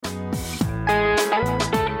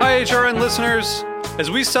HRN listeners.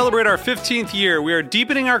 As we celebrate our 15th year, we are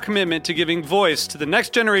deepening our commitment to giving voice to the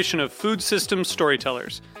next generation of food systems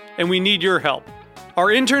storytellers, and we need your help. Our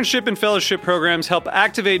internship and fellowship programs help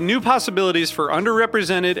activate new possibilities for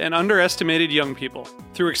underrepresented and underestimated young people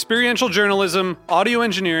through experiential journalism, audio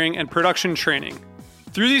engineering, and production training.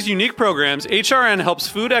 Through these unique programs, HRN helps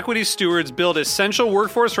food equity stewards build essential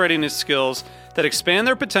workforce readiness skills that expand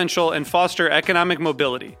their potential and foster economic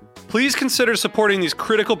mobility. Please consider supporting these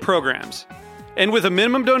critical programs. And with a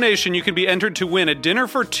minimum donation, you can be entered to win a dinner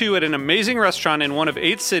for two at an amazing restaurant in one of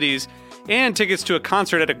 8 cities and tickets to a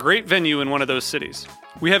concert at a great venue in one of those cities.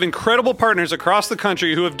 We have incredible partners across the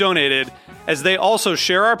country who have donated, as they also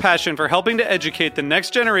share our passion for helping to educate the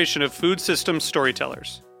next generation of food systems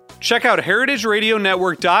storytellers. Check out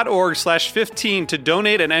heritageradionetwork.org/15 to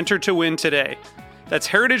donate and enter to win today. That's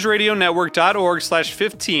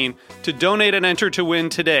heritageradionetwork.org/15 to donate and enter to win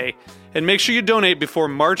today. And make sure you donate before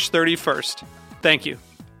March 31st. Thank you.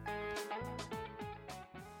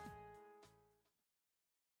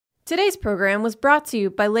 Today's program was brought to you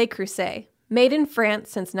by Le Creuset, made in France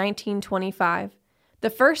since 1925. The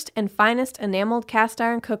first and finest enameled cast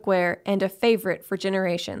iron cookware and a favorite for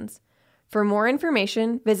generations. For more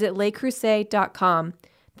information, visit lecreuset.com.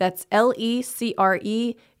 That's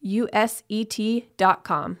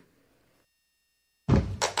LECREUSET.com.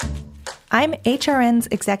 I'm HRN's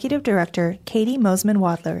Executive Director, Katie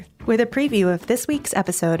Mosman-Wadler, with a preview of this week's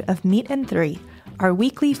episode of Meat and Three, our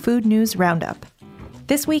weekly food news roundup.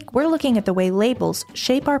 This week, we're looking at the way labels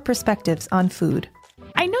shape our perspectives on food.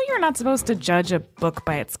 I know you're not supposed to judge a book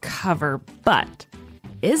by its cover, but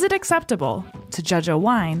is it acceptable to judge a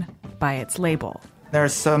wine by its label? There are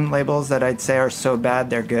some labels that I'd say are so bad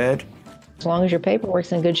they're good. As long as your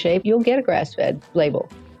paperwork's in good shape, you'll get a grass-fed label.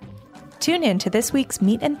 Tune in to this week's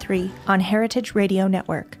Meat and Three on Heritage Radio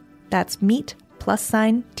Network. That's Meat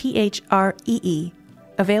 +THREE.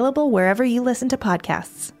 Available wherever you listen to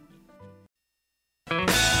podcasts.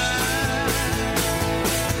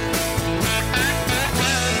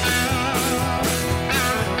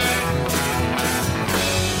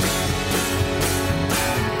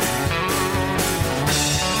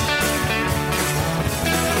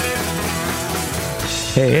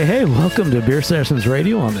 Hey, welcome to Beer Sessions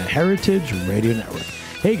Radio on the Heritage Radio Network.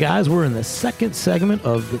 Hey guys, we're in the second segment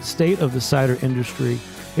of the State of the Cider Industry.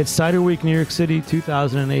 It's Cider Week New York City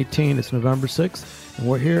 2018. It's November 6th, and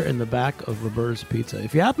we're here in the back of Roberta's Pizza.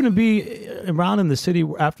 If you happen to be around in the city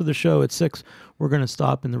after the show at 6, we're going to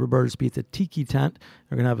stop in the Roberta's Pizza Tiki Tent.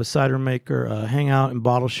 We're going to have a cider maker hang out and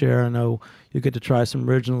bottle share. I know you get to try some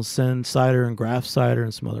original Sin cider and Graft cider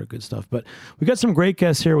and some other good stuff. But we got some great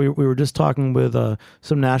guests here. We were just talking with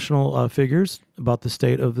some national figures about the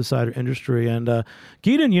state of the cider industry. And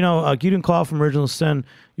Gidon, Gidon Coll from Original Sin,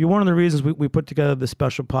 you're one of the reasons we put together this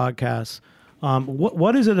special podcast.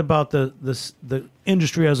 What is it about the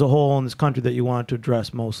industry as a whole in this country that you want to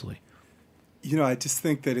address mostly? I just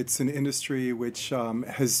think that it's an industry which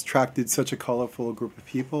has attracted such a colorful group of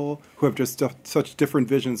people who have just such different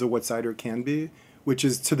visions of what cider can be, which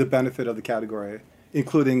is to the benefit of the category,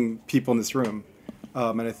 including people in this room.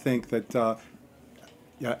 And I think that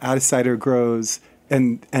as cider grows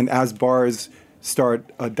and as bars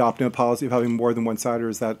start adopting a policy of having more than one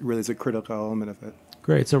cider, that really is a critical element of it.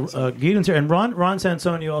 Great. So Gidon's here. And Ron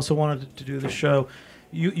Sansone, you also wanted to do the show.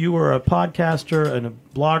 You were a podcaster and a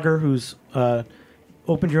blogger who's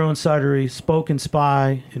opened your own cidery, Spoke and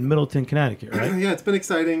Spy in Middleton, Connecticut, right? Yeah, it's been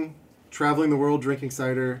exciting. Traveling the world, drinking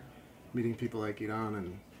cider, meeting people like Gidon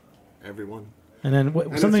and everyone. And then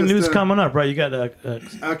something new's coming up, right? You got a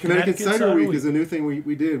Connecticut Cider Week is a new thing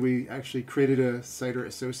we did. We actually created a cider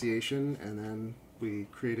association, and then we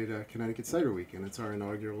created a Connecticut Cider Week, and it's our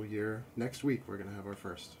inaugural year. Next week, we're going to have our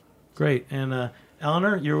first. Great. And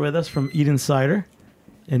Eleanor, you're with us from Eden Cider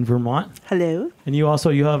in Vermont. Hello. And you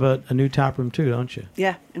have a new tap room too, don't you?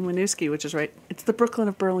 Yeah, in Winooski, which is right. It's the Brooklyn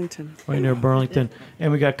of Burlington. Right near Burlington.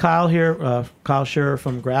 And we got Kyle here, Kyle Sherrer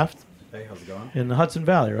from Graft. Hey, how's it going? In the Hudson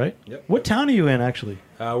Valley, right? Yep. What town are you in, actually?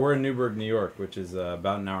 We're in Newburgh, New York, which is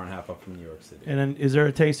about an hour and a half up from New York City. And then is there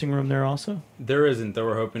a tasting room there also? There isn't, though.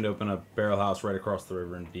 We're hoping to open a barrel house right across the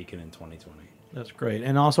river in Beacon in 2020. That's great.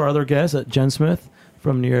 And also our other guest, Jenn Smith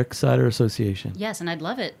from New York Cider Association. Yes, and I'd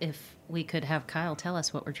love it if we could have Kyle tell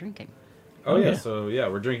us what we're drinking. Oh, yeah. So,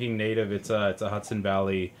 we're drinking native. It's a Hudson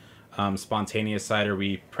Valley spontaneous cider.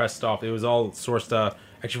 We pressed off. It was all sourced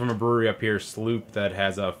actually from a brewery up here, Sloop, that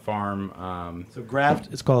has a farm. So Graft,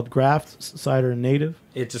 it's called Graft Cider Native?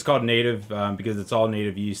 It's just called native because it's all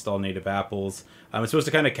native yeast, all native apples. It's supposed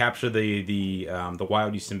to kind of capture the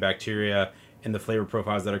wild yeast and bacteria and the flavor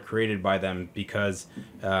profiles that are created by them, because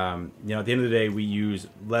at the end of the day, we use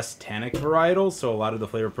less tannic varietals, so a lot of the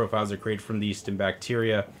flavor profiles are created from the yeast and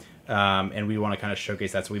bacteria, and we want to kind of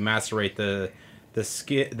showcase that. So we macerate the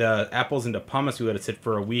apples into pumice. We let it sit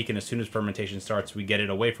for a week, and as soon as fermentation starts, we get it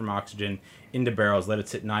away from oxygen into barrels, let it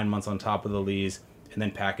sit 9 months on top of the lees, and then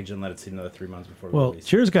package and let it sit another 3 months before we release.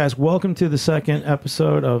 Cheers, guys. Welcome to the second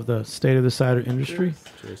episode of the State of the Cider Industry.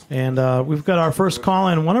 Cheers. And we've got our first call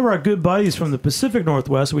in, one of our good buddies from the Pacific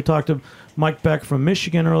Northwest. We talked to Mike Beck from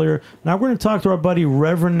Michigan earlier. Now we're going to talk to our buddy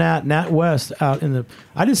Reverend Nat West out in the,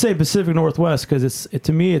 I didn't say Pacific Northwest because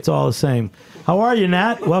to me it's all the same. How are you,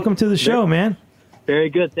 Nat? Welcome to the show, man. Very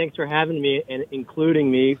good. Thanks for having me and including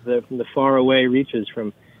me from the faraway reaches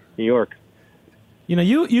from New York. You know,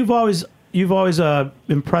 you've always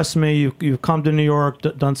impressed me. You've come to New York,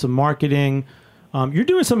 done some marketing. You're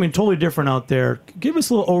doing something totally different out there. Give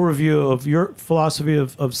us a little overview of your philosophy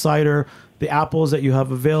of cider, the apples that you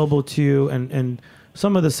have available to you, and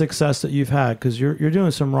some of the success that you've had, because you're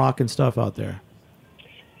doing some rockin' stuff out there.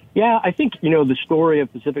 Yeah, I think, the story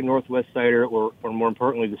of Pacific Northwest cider, or more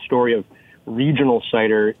importantly, the story of regional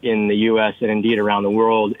cider in the U.S. and indeed around the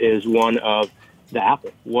world, is one of the apple.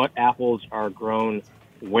 What apples are grown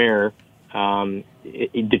where.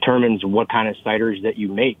 It determines what kind of ciders that you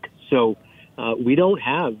make. So we don't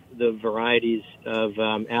have the varieties of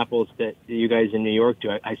apples that you guys in New York do.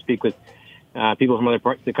 I speak with people from other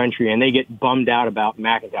parts of the country, and they get bummed out about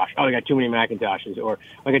Macintosh. Oh, I got too many Macintoshes, or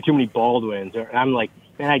I got too many Baldwins. Or I'm like,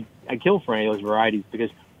 man, I kill for any of those varieties, because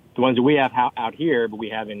the ones that we have out here, but we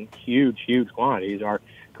have in huge quantities, are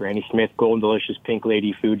Granny Smith, Golden Delicious, Pink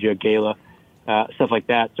Lady, Fuja, Gala, stuff like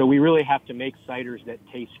that. So we really have to make ciders that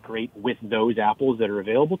taste great with those apples that are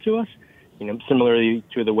available to us. Similarly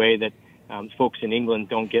to the way that folks in England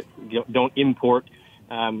don't import,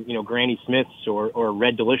 Granny Smiths or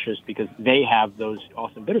Red Delicious, because they have those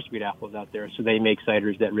awesome bittersweet apples out there. So they make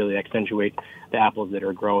ciders that really accentuate the apples that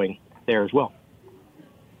are growing there as well.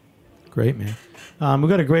 Great, man. We've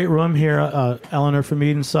got a great room here. Eleanor from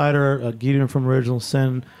Eden Cider, Gidon from Original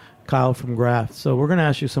Sin, Kyle from Graft. So we're going to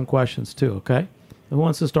ask you some questions too, okay? Who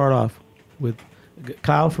wants to start off with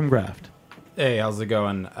Kyle from Graft? Hey, how's it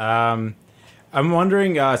going? I'm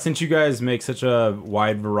wondering, since you guys make such a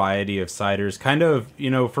wide variety of ciders, kind of,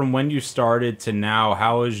 from when you started to now,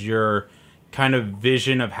 how is your kind of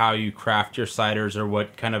vision of how you craft your ciders, or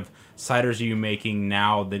what kind of ciders are you making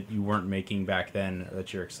now that you weren't making back then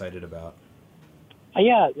that you're excited about?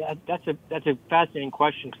 Yeah, that's a fascinating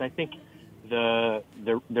question, because I think the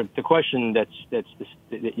question that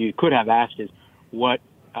you could have asked is what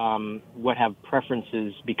have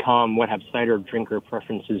preferences become? What have cider drinker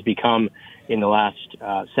preferences become in the last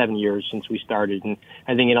 7 years since we started? And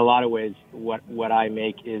I think in a lot of ways, what I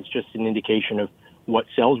make is just an indication of what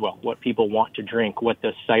sells well, what people want to drink, what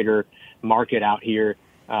the cider market out here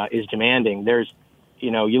is demanding. There's,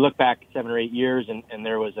 you look back 7 or 8 years, and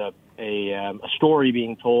there was a story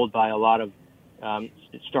being told by a lot of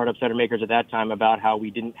startup cider makers at that time about how we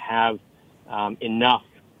didn't have enough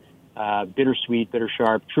bittersweet, bitter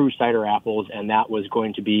sharp, true cider apples, and that was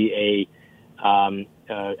going to be a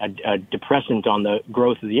depressant on the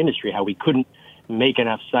growth of the industry. How we couldn't make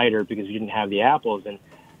enough cider because we didn't have the apples. And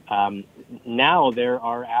now there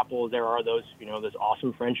are apples. There are those those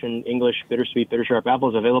awesome French and English bittersweet, bitter sharp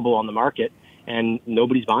apples available on the market, and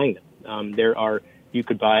nobody's buying them.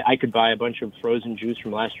 I could buy a bunch of frozen juice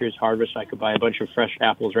from last year's harvest. I could buy a bunch of fresh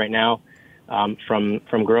apples right now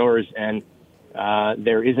from growers, and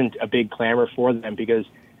there isn't a big clamor for them because,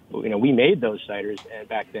 we made those ciders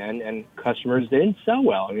back then, and customers, they didn't sell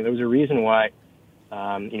well. I mean, there was a reason why,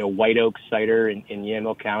 White Oak Cider in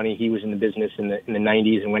Yamhill County, he was in the business in the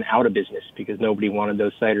 90s and went out of business because nobody wanted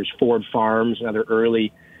those ciders. Ford Farms, another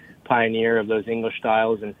early pioneer of those English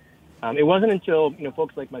styles. And it wasn't until,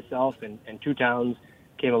 folks like myself and Two Towns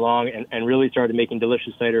came along and really started making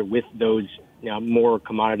delicious cider with those more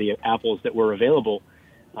commodity apples that were available,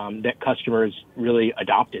 that customers really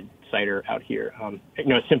adopted cider out here.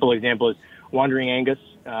 A simple example is Wandering Angus.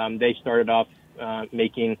 They started off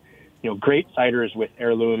making great ciders with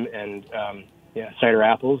heirloom and cider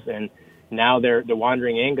apples, and now the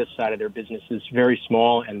Wandering Angus side of their business is very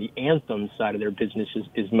small, and the Anthem side of their business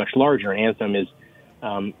is much larger. And Anthem is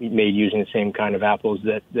made using the same kind of apples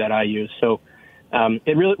that I use. So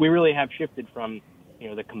we really have shifted from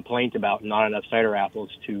the complaint about not enough cider apples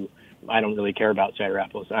to I don't really care about cider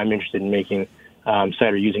apples. I'm interested in making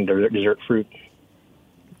cider using dessert fruit.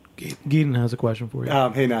 Gidon has a question for you.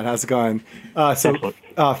 Hey, Nat, how's it going?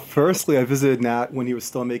 Firstly, I visited Nat when he was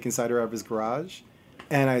still making cider out of his garage,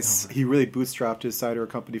 and he really bootstrapped his cider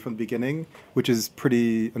company from the beginning, which is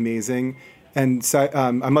pretty amazing. And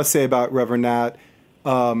I must say about Reverend Nat,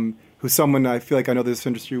 who's someone I feel like I know this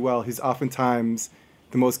industry well, he's oftentimes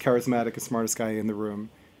the most charismatic and smartest guy in the room.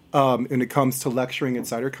 When it comes to lecturing at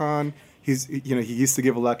Cider Con, he used to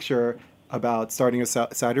give a lecture about starting a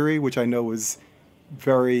cidery, which I know was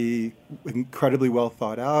very incredibly well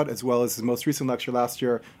thought out, as well as his most recent lecture last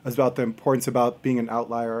year was about the importance about being an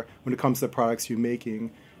outlier when it comes to the products you're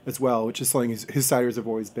making as well, which is something his ciders have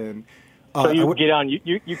always been. So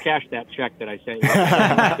you cashed that check that I sent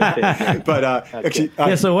you. But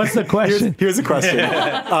actually, so what's the question? Here's the question.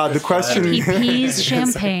 The question. PP's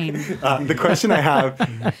champagne. The question I have,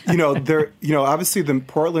 obviously the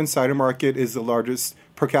Portland cider market is the largest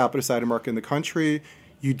per capita cider market in the country.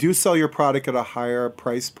 You do sell your product at a higher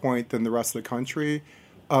price point than the rest of the country.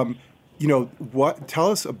 Tell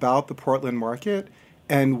us about the Portland market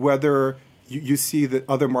and whether you see that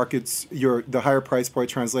other markets, the higher price point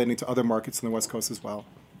translating to other markets in the West Coast as well.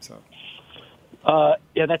 So,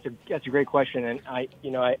 that's a great question, and I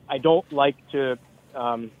don't like to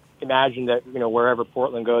imagine that wherever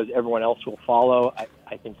Portland goes, everyone else will follow.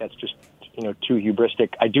 I think that's just too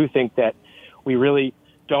hubristic. I do think that we really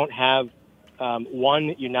don't have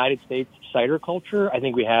one United States cider culture. I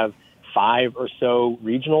think we have 5 or so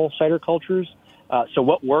regional cider cultures. So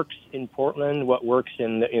what works in Portland, what works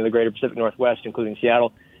in the greater Pacific Northwest, including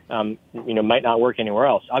Seattle, might not work anywhere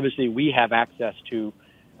else. Obviously, we have access to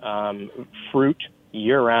fruit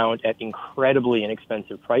year-round at incredibly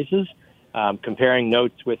inexpensive prices. Comparing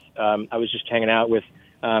notes with, I was just hanging out with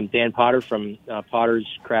Dan Potter from Potter's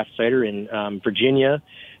Craft Cider in Virginia,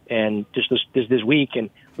 and just this week, and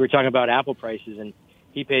we were talking about apple prices, and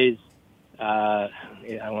he pays, I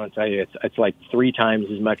want to tell you, it's like 3 times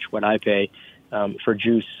as much what I pay for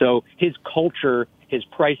juice. So his culture, his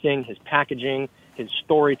pricing, his packaging, his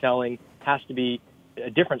storytelling has to be a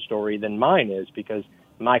different story than mine is, because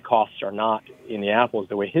my costs are not in the apples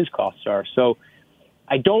the way his costs are. So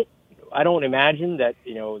I don't imagine that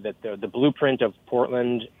that the blueprint of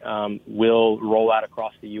Portland will roll out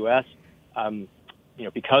across the U.S.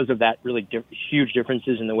 Because of that really huge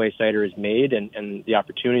differences in the way cider is made and the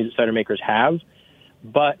opportunities that cider makers have.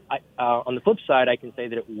 But on the flip side, I can say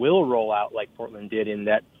that it will roll out like Portland did, in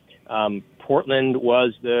that Portland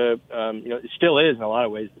was it still is in a lot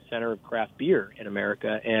of ways the center of craft beer in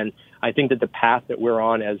America. And I think that the path that we're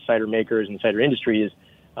on as cider makers and cider industry is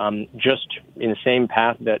just in the same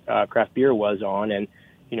path that craft beer was on. And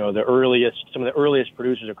some of the earliest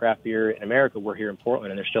producers of craft beer in America were here in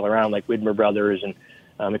Portland, and they're still around, like Widmer Brothers and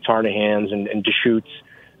McTarnahan's and Deschutes.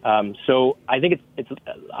 So I think it's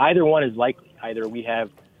either one is likely. Either we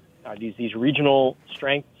have these regional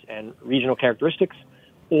strengths and regional characteristics,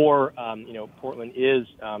 or Portland is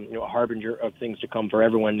a harbinger of things to come for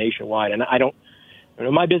everyone nationwide. And I don't.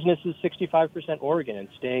 My business is 65% Oregon and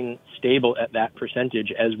staying stable at that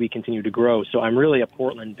percentage as we continue to grow. So I'm really a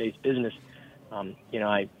Portland-based business. I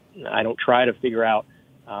don't try to figure out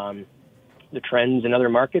the trends in other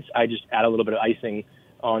markets. I just add a little bit of icing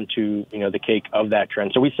onto the cake of that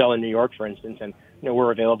trend. So we sell in New York, for instance, and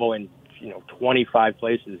we're available in 25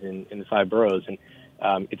 places in the 5 boroughs, and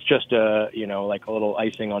it's just like a little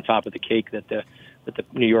icing on top of the cake that the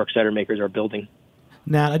New York cider makers are building.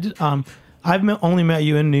 Nat, I've only met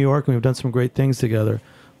you in New York, and we've done some great things together.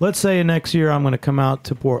 Let's say next year I'm going to come out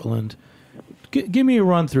to Portland. Give me a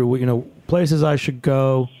run through, places I should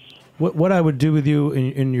go, what I would do with you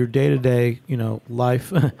in your day-to-day,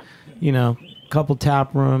 life, couple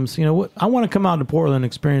tap rooms. I want to come out to Portland and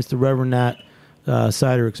experience the Reverend Nat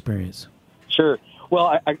cider experience. Sure.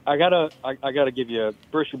 Well, I gotta give you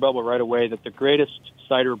burst your bubble right away that the greatest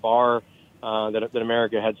cider bar that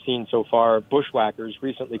America had seen so far, Bushwhackers,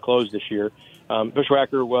 recently closed this year.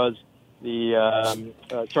 Bushwhacker was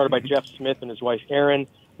started by Jeff Smith and his wife Erin.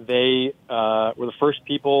 They were the first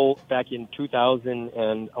people back in 2000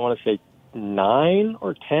 and I want to say 9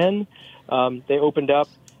 or 10. They opened up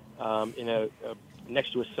in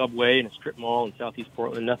next to a Subway in a strip mall in Southeast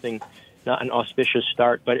Portland. Not an auspicious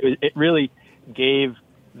start, but they really gave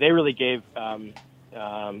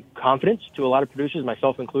confidence to a lot of producers,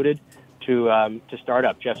 myself included, to start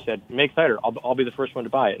up. Jeff said, "Make cider. I'll be the first one to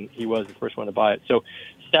buy it," and he was the first one to buy it. So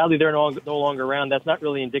sadly, they're no longer around. That's not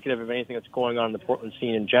really indicative of anything that's going on in the Portland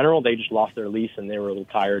scene in general. They just lost their lease and they were a little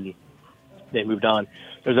tired and they moved on.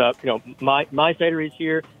 There's my cidery is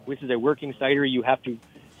here. This is a working cidery. You have to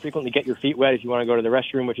frequently get your feet wet if you want to go to the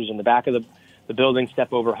restroom, which is in the back of the building,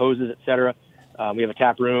 step over hoses, etc. We have a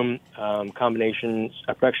tap room, combination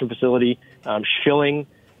production facility. Schilling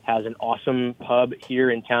has an awesome pub here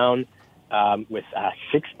in town with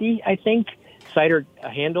 60, I think, cider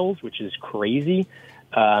handles, which is crazy.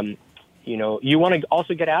 you want to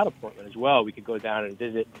also get out of Portland as well. We could go down and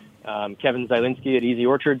visit Kevin Zielinski at Easy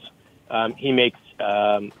Orchards. He makes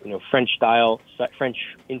French-style,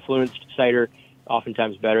 French-influenced cider,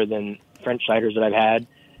 oftentimes better than French ciders that I've had.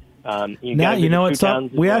 Now, you know what's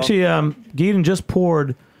up? We actually, Gidon just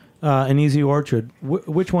poured an Easy Orchard.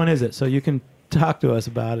 Which one is it? So you can talk to us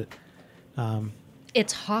about it.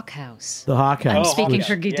 It's Hawk House. The Hawk House. I'm speaking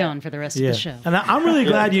for Gidon for the rest of the show. And I'm really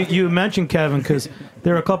glad you mentioned Kevin, because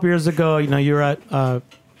there were a couple years ago, you were at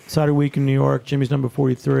Cider Week in New York, Jimmy's number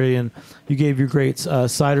 43, and you gave your great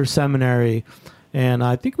cider seminary. And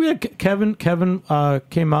I think we had Kevin came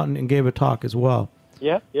out and gave a talk as well.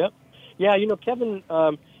 Yeah. Kevin,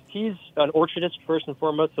 he's an orchardist first and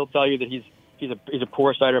foremost. He'll tell you that he's a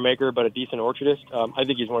poor cider maker, but a decent orchardist. I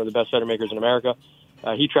think he's one of the best cider makers in America.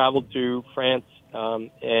 He traveled to France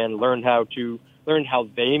and learned how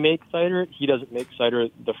they make cider. He doesn't make cider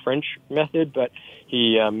the French method, but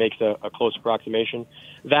he makes a close approximation.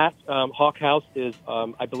 That Hawk House is,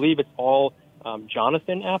 I believe, it's all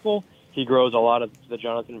Jonathan apple. He grows a lot of the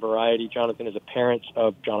Jonathan variety. Jonathan is a parent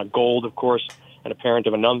of Jonah Gold, of course, and a parent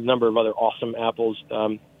of a number of other awesome apples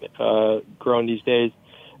grown these days.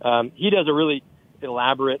 He does a really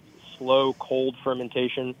elaborate, slow, cold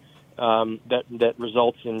fermentation that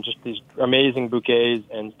results in just these amazing bouquets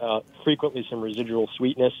and frequently some residual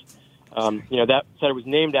sweetness. That cider was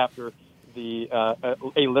named after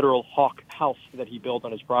a literal hawk house that he built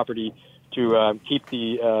on his property to keep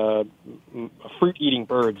the fruit-eating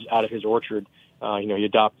birds out of his orchard. He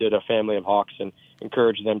adopted a family of hawks and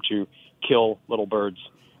encouraged them to kill little birds.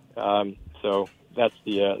 So that's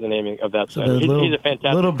the naming of that cider. He's a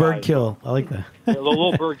fantastic little bird guy. kill. I like that. The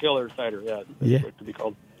little bird killer cider. Yeah, that's what it could be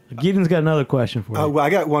called. Gidon's got another question for you. Well, I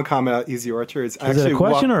got one comment about Easy Orchards. Is it a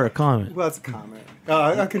question or a comment? Well, it's a comment.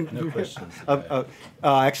 I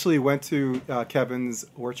actually went to Kevin's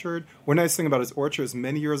orchard. One nice thing about his orchard is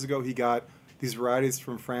many years ago he got these varieties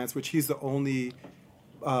from France, which he's the only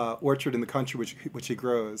orchard in the country which he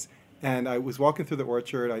grows. And I was walking through the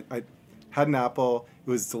orchard. I had an apple. It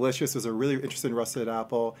was delicious. It was a really interesting rusted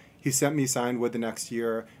apple. He sent me signed wood the next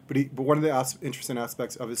year. But one of the interesting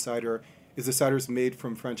aspects of his cider is the cider is made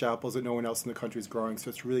from French apples that no one else in the country is growing. So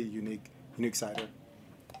it's really unique cider.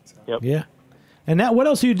 So. Yep. Yeah. And Nat, what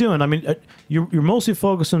else are you doing? I mean, you're mostly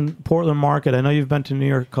focused on Portland market. I know you've been to New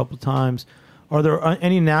York a couple of times. Are there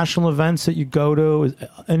any national events that you go to?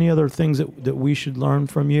 Any other things that we should learn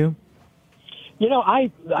from you? I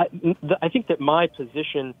think that my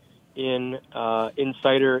position in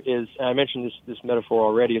cider is, and I mentioned this metaphor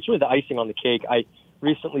already, it's really the icing on the cake. I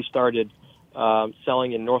recently started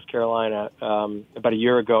selling in North Carolina about a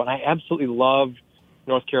year ago, and I absolutely love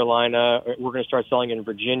North Carolina. We're going to start selling in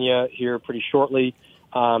Virginia here pretty shortly.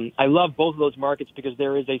 I love both of those markets because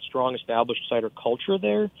there is a strong established cider culture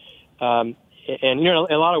there. And in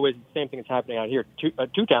a lot of ways, the same thing is happening out here.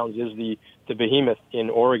 Two Towns is the behemoth in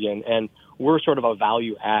Oregon, and we're sort of a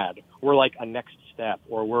value add. We're like a next step,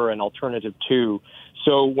 or we're an alternative to.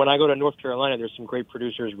 So when I go to North Carolina, there's some great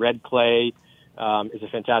producers. Red Clay is a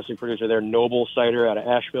fantastic producer there. Noble Cider out of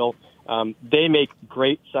Asheville. They make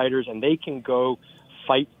great ciders, and they can go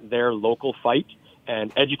fight their local fight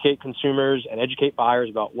and educate consumers and educate buyers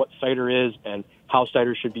about what cider is and how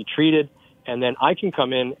cider should be treated. And then I can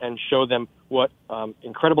come in and show them what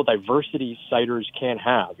incredible diversity ciders can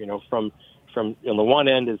have. From on the one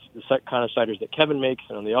end is the kind of ciders that Kevin makes,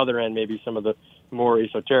 and on the other end maybe some of the more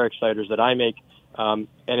esoteric ciders that I make. And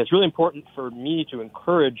it's really important for me to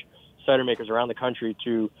encourage cider makers around the country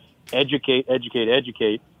to educate.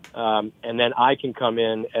 And then I can come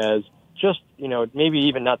in as just, maybe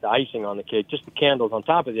even not the icing on the cake, just the candles on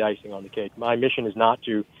top of the icing on the cake. My mission is not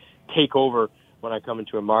to take over when I come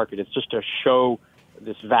into a market. It's just to show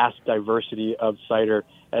this vast diversity of cider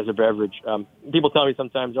as a beverage. People tell me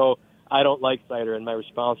sometimes, oh, I don't like cider, and my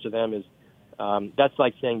response to them is, that's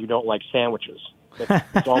like saying you don't like sandwiches.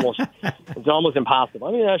 It's almost impossible.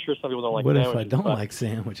 I mean, yeah, sure, some people don't like what sandwiches. What if I don't like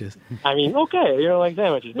sandwiches? I mean, okay, you don't like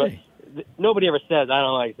sandwiches, but nobody ever says I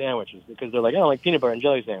don't like sandwiches, because they're like, I don't like peanut butter and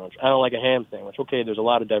jelly sandwich. I don't like a ham sandwich. Okay, there's a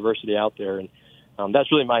lot of diversity out there, and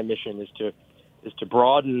that's really my mission, is to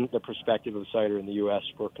broaden the perspective of cider in the U.S.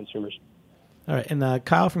 for consumers. All right, and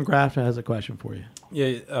Kyle from Grafton has a question for you.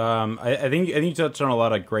 Yeah, I think you touched on a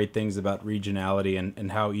lot of great things about regionality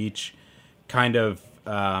and how each kind of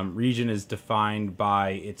region is defined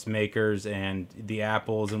by its makers and the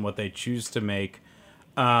apples and what they choose to make.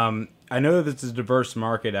 I know that it's a diverse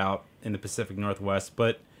market out in the Pacific Northwest,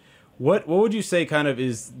 but what would you say kind of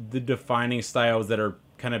is the defining styles that are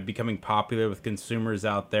kind of becoming popular with consumers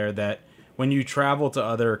out there that when you travel to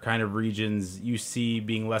other kind of regions you see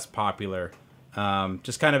being less popular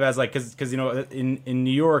Just kind of as like, because in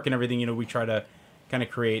New York and everything, we try to kind of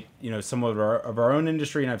create some of our own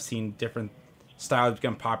industry, and I've seen different styles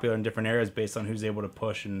become popular in different areas based on who's able to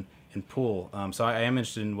push and pull. So I am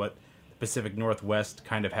interested in what the Pacific Northwest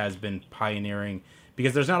kind of has been pioneering,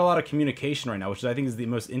 because there's not a lot of communication right now, which I think is the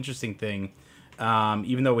most interesting thing.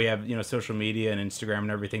 Even though we have social media and Instagram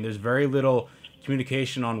and everything, there's very little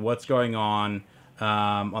communication on what's going on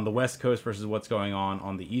the West Coast versus what's going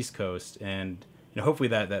on the East Coast, and hopefully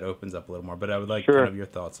that opens up a little more. But I would like kind of your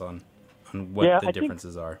thoughts on what the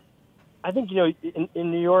differences are. I think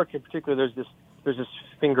in New York in particular, there's this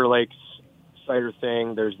Finger Lakes cider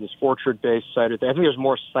thing. There's this orchard-based cider thing. I think there's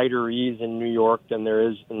more cideries in New York than there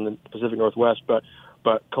is in the Pacific Northwest. But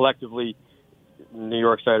collectively, New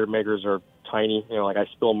York cider makers are tiny. Like I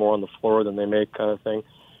spill more on the floor than they make, kind of thing.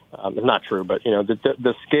 It's not true, but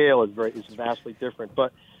the scale is vastly different.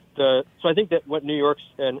 But so I think that what New York's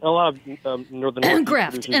and a lot of northern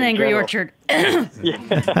Graft and Angry Orchard.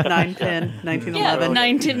 9-pin, 1911. Yeah,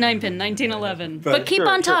 9-pin, 1911. But keep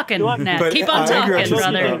on talking, Nat. Keep on talking,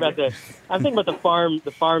 brother. I'm thinking about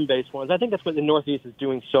the farm-based ones. I think that's what the Northeast is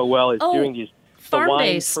doing so well, is doing these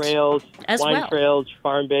farm-based wine trails,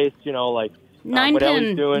 farm-based, like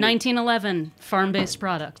 9-pin, 1911, farm-based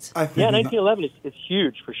products. 1911 is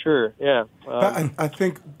huge for sure. Yeah. I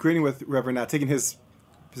think agreeing with Reverend Nat, taking his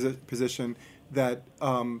position that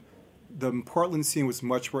the Portland scene was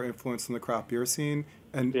much more influenced than the craft beer scene,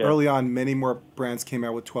 and early on, many more brands came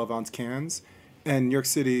out with 12-ounce cans. And in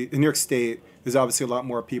New York State, there's obviously a lot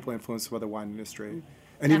more people influenced by the wine industry.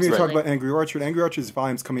 And even if you talk about Angry Orchard's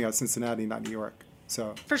volume's coming out of Cincinnati, not New York.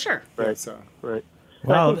 So for sure, right. Right.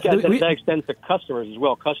 Wow. I think that extends to customers as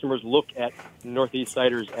well. Customers look at Northeast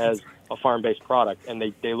ciders as a farm-based product, and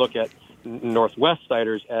they look at Northwest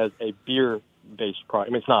ciders as a beer-based product.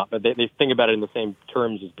 I mean, it's not, but they think about it in the same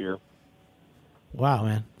terms as beer. Wow,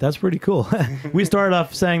 man. That's pretty cool. We started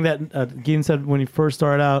off saying that, Gidon said when he first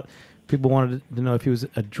started out, people wanted to know if he was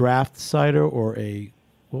a draft cider or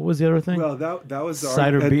what was the other thing? Well, that was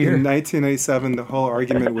cider beer. In 1987, the whole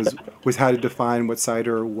argument was how to define what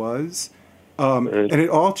cider was. And it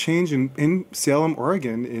all changed in Salem,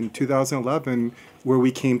 Oregon in 2011, where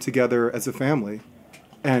we came together as a family.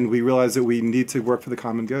 And we realized that we need to work for the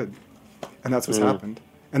common good. And that's what's happened.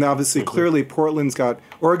 And obviously, clearly, Oregon's got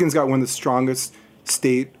one of the strongest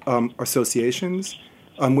state associations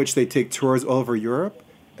on which they take tours all over Europe.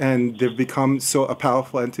 And they've become a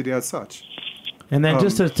powerful entity as such. And then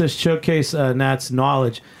just to showcase Nat's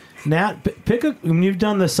knowledge, Nat, when you've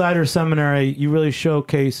done the cider seminary, you really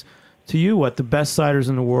showcase to you what the best ciders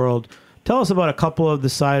in the world. Tell us about a couple of the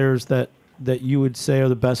ciders that you would say are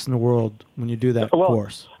the best in the world when you do that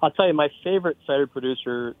course. I'll tell you, my favorite cider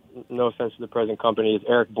producer, no offense to the present company, is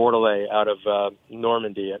Eric Bordelais out of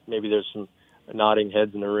Normandy. Maybe there's some nodding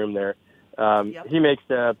heads in the room there. He makes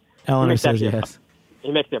Eleanor says yes.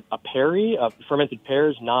 He makes a perry of fermented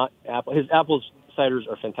pears, not apple. His apple ciders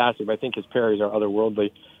are fantastic, but I think his perries are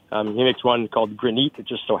otherworldly. He makes one called Granite. It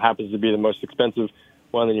just so happens to be the most expensive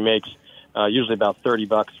one that he makes, usually about $30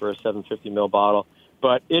 for a 750 ml bottle.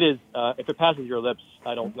 But it is, if it passes your lips,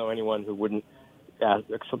 I don't know anyone who wouldn't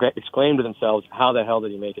exclaim to themselves, how the hell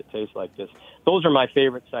did he make it taste like this? Those are my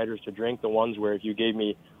favorite ciders to drink, the ones where if you gave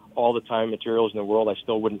me all the time materials in the world, I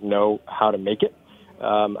still wouldn't know how to make it.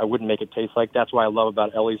 I wouldn't make it taste like. That's what I love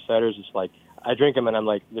about Ellie's ciders. It's like, I drink them and I'm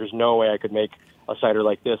like, there's no way I could make a cider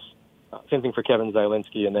like this. Same thing for Kevin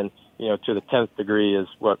Zielinski, and then, to the 10th degree is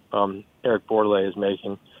what Eric Bordelais is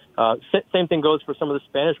making. Same thing goes for some of the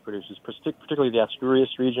Spanish producers, particularly the Asturias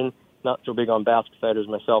region. Not so big on Basque ciders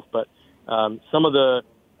myself, but some of the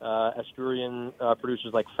Asturian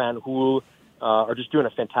producers like Fanjul are just doing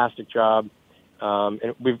a fantastic job.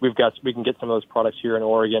 And we can get some of those products here in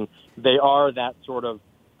Oregon. They are that sort of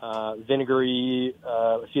vinegary,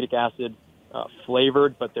 acetic acid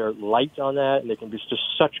flavored, but they're light on that, and they can be just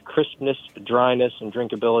such crispness, dryness, and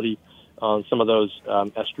drinkability on some of those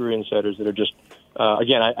Asturian ciders that are just,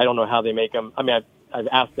 again, I don't know how they make them. I mean, I've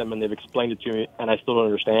asked them, and they've explained it to me, and I still don't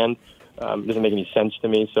understand. It doesn't make any sense to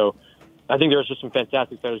me. So I think there's just some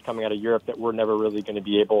fantastic ciders coming out of Europe that we're never really going to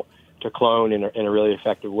be able to clone in a really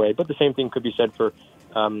effective way. But the same thing could be said for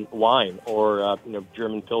wine or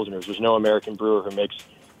German Pilsners. There's no American brewer who makes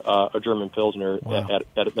a German Pilsner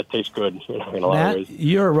that tastes good in a lot of ways.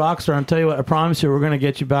 You're a rock star. I'll tell you what, I promise you we're going to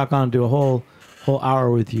get you back on and do a whole hour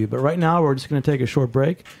with you. But right now we're just going to take a short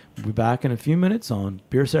break. We'll be back in a few minutes on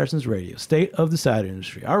Beer Saracens Radio, State of the Cider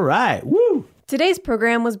Industry. All right. Woo! Today's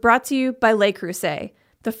program was brought to you by Le Creuset,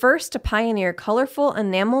 the first to pioneer colorful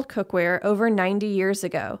enameled cookware over 90 years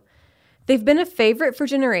ago. They've been a favorite for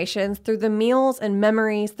generations through the meals and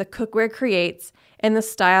memories the cookware creates and the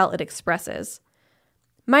style it expresses.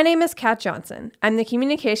 My name is Kat Johnson. I'm the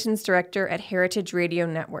Communications Director at Heritage Radio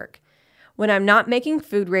Network. When I'm not making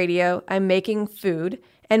food radio, I'm making food,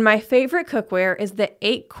 and my favorite cookware is the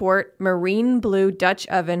 8-quart marine blue Dutch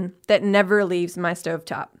oven that never leaves my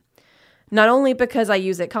stovetop. Not only because I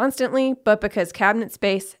use it constantly, but because cabinet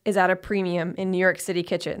space is at a premium in New York City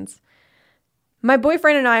kitchens. My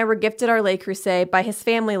boyfriend and I were gifted our Le Creuset by his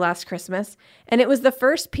family last Christmas, and it was the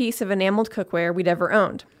first piece of enameled cookware we'd ever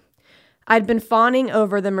owned. I'd been fawning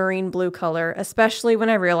over the marine blue color, especially when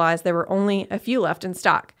I realized there were only a few left in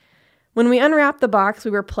stock. When we unwrapped the box, we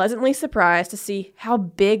were pleasantly surprised to see how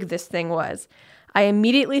big this thing was. I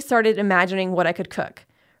immediately started imagining what I could cook.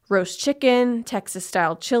 Roast chicken,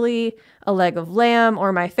 Texas-style chili, a leg of lamb,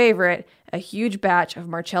 or my favorite, a huge batch of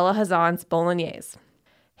Marcella Hazan's bolognese.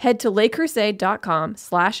 Head to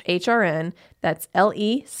lecreuset.com/HRN, that's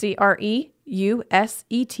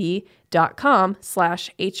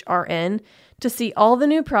LECREUSET.com/HRN, to see all the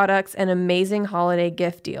new products and amazing holiday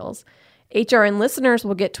gift deals. HRN listeners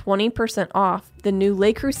will get 20% off the new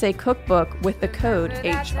Le Creuset cookbook with the code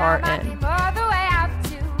HRN.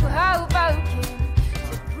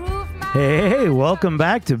 Hey, welcome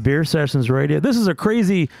back to Beer Sessions Radio. This is a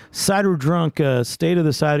crazy cider drunk State of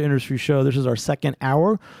the Cider Industry show. This is our second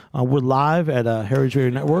hour. We're live at Heritage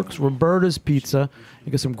Radio Networks, Roberta's Pizza.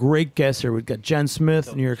 We got some great guests here. We've got Jenn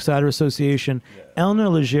Smith, New York Cider Association, Eleanor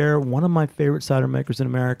Leger, one of my favorite cider makers in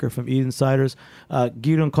America from Gidon Ciders,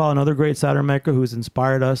 Gidon Coll, another great cider maker who's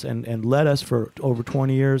inspired us and led us for over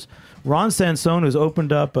 20 years. Ron Sansone, who's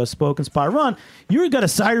opened up Spoken Spy. Ron, you got a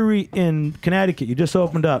cidery in Connecticut. You just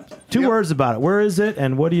opened up. Two words about it. Where is it,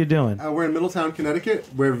 and what are you doing? We're in Middletown, Connecticut.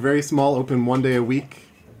 We're very small, open one day a week.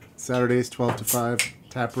 Saturdays, 12 to 5,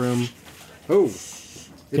 tap room. Oh,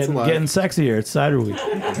 it's getting sexy here. It's Cider Week.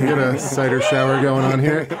 We got a cider shower going on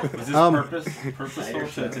here. Was this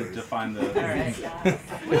purposeful to define the?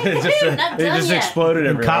 It just exploded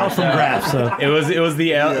everywhere. Kyle from Graph. So it was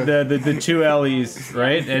the two L's,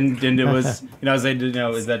 right? And it was I was like,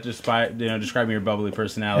 is that just by describing your bubbly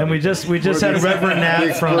personality? And we just had Reverend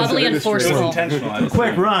Nat from bubbly and forceful. It was intentional.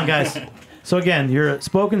 Quick, Ron, guys. So again, you're a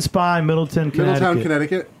Spoken Spy, Middletown,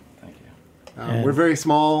 Connecticut. Thank you. We're very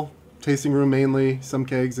small. Tasting room mainly, some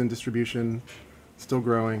kegs and distribution, still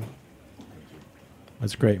growing.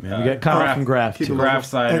 That's great, man. We got Kyle from Graph. Graph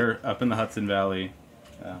cider up in the Hudson Valley.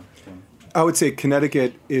 I would say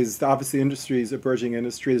Connecticut is obviously industry is a burgeoning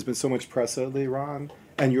industry. There's been so much press lately, Ron,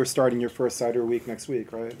 and you're starting your first cider week next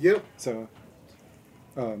week, right? Yep. So,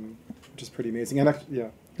 which is pretty amazing. And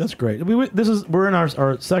that's great. We're in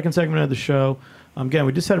our second segment of the show. Again,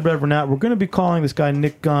 we just had Reverend Nat. We're going to be calling this guy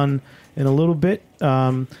Nick Gunn in a little bit.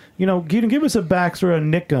 Gidon, give us a backstory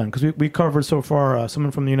on Nick Gunn, because we covered so far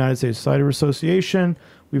someone from the United States Cider Association.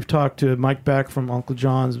 We've talked to Mike Beck from Uncle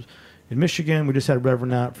John's in Michigan. We just had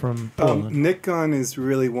Reverend Nat from Portland. Nick Gunn is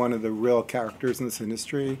really one of the real characters in this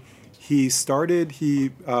industry. I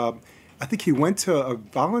think he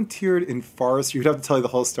volunteered in forestry. You'd have to tell you the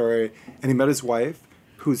whole story. And he met his wife,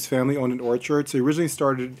 whose family owned an orchard. So he originally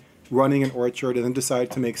started running an orchard and then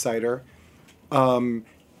decided to make cider.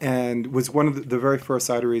 And was one of the very first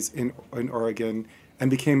cideries in Oregon, and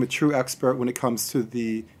became a true expert when it comes to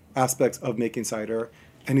the aspects of making cider.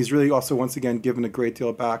 And he's really also, once again, given a great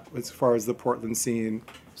deal back as far as the Portland scene.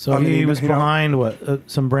 So he was behind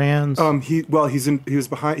some brands? He was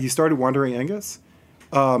behind. He started Wandering Angus,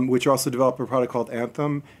 which also developed a product called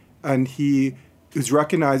Anthem, and he was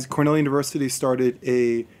recognized. Cornell University has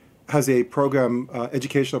a program,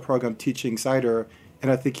 educational program teaching cider. And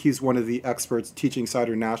I think he's one of the experts teaching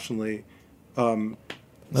cider nationally.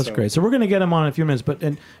 That's great. So we're going to get him on in a few minutes. But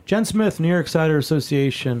Jenn Smith, New York Cider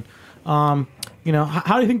Association, how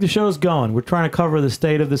do you think the show's going? We're trying to cover the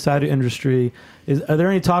state of the cider industry. Are there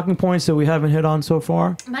any talking points that we haven't hit on so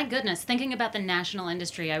far? My goodness, thinking about the national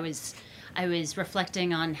industry, I was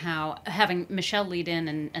reflecting on how having Michelle lead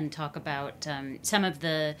in and talk about some of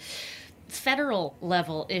the federal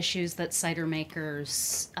level issues that cider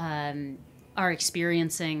makers are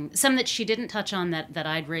experiencing. Some that she didn't touch on that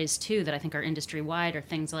I'd raised too, that I think are industry-wide, are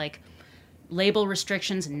things like label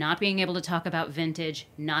restrictions, not being able to talk about vintage,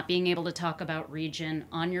 not being able to talk about region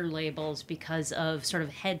on your labels because of sort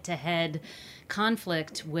of head-to-head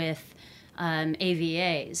conflict with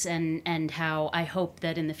AVAs, and how I hope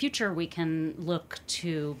that in the future we can look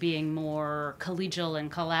to being more collegial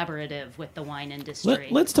and collaborative with the wine industry.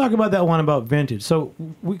 Let's talk about that one about vintage. So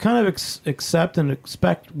we kind of accept and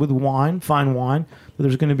expect with fine wine, that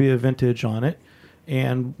there's going to be a vintage on it.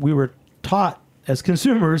 And we were taught as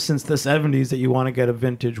consumers since the 70s that you want to get a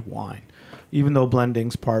vintage wine. even though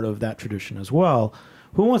blending's part of that tradition as well.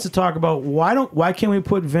 Who wants to talk about why can't we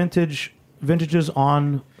put vintages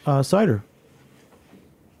on cider?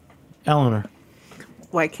 Eleanor.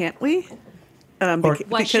 Why can't we?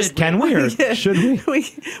 Can we or should we?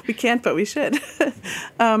 We can't, but we should.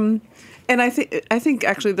 And I think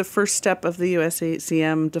actually the first step of the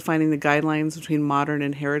USACM defining the guidelines between modern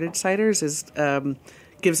and heritage ciders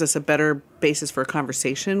gives us a better basis for a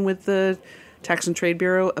conversation with the Tax and Trade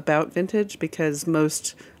Bureau about vintage, because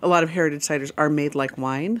a lot of heritage ciders are made like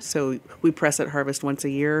wine. So we press at harvest once a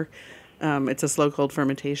year. It's a slow cold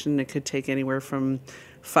fermentation. It could take anywhere from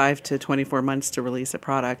 5 to 24 months to release a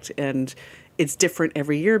product, and it's different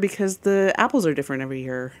every year because the apples are different every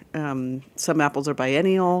year. Some apples are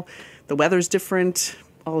biennial. The weather's different,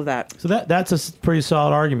 all of that. So that's a pretty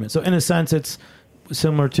solid argument. So in a sense, it's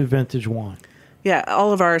similar to vintage wine. Yeah,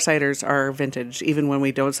 all of our ciders are vintage, even when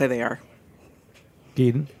we don't say they are.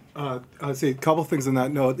 Gidon? I'd say a couple things on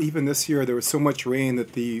that note. Even this year, there was so much rain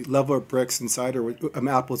that the level of bricks and cider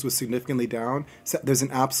apples was significantly down. So there's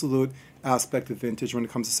an absolute aspect of vintage when it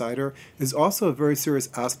comes to cider. There's also a very serious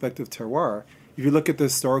aspect of terroir. If you look at the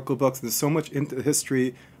historical books, there's so much into the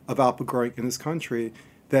history of apple growing in this country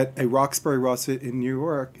that a Roxbury russet in New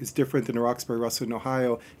York is different than a Roxbury russet in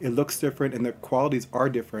Ohio. It looks different, and the qualities are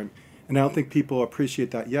different. And I don't think people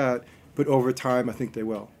appreciate that yet, but over time, I think they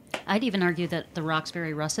will. I'd even argue that the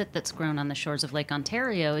Roxbury russet that's grown on the shores of Lake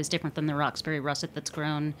Ontario is different than the Roxbury russet that's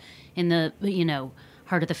grown in the,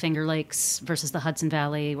 heart of the Finger Lakes versus the Hudson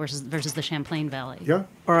Valley versus the Champlain Valley. Yeah.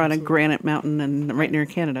 Or on a granite mountain and right near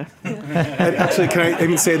Canada. And actually, can I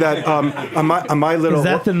even say that on my little... Is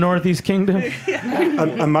that the Northeast Kingdom?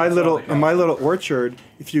 on my little orchard,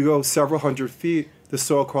 if you go several hundred feet, the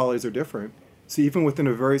soil qualities are different. So even within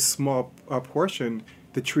a very small portion,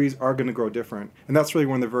 the trees are going to grow different. And that's really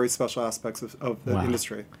one of the very special aspects of the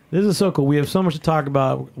industry. This is so cool. We have so much to talk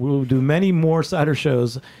about. We'll do many more cider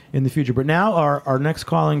shows in the future. But now our next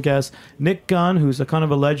calling guest, Nick Gunn, who's a kind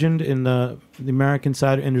of a legend in the American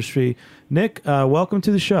cider industry. Nick, welcome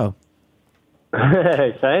to the show.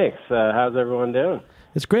 Hey, thanks. How's everyone doing?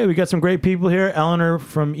 It's great. We got some great people here. Eleanor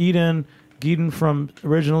from Eden, Gidon from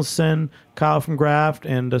Original Sin, Kyle from Graft,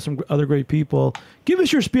 and some other great people. Give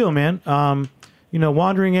us your spiel, man.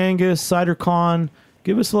 Wandering Angus, Cider Con.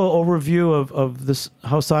 Give us a little overview of this,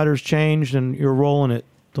 how cider's changed and your role in it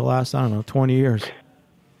the last, 20 years.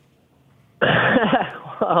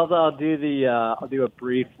 I'll do a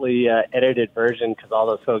briefly edited version because all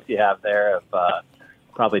those folks you have there have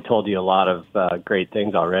probably told you a lot of great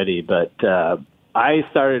things already. But I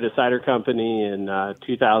started a cider company in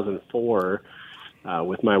 2004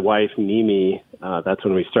 with my wife, Mimi. That's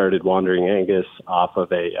when we started Wandering Angus off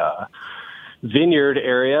of a vineyard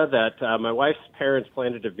area that my wife's parents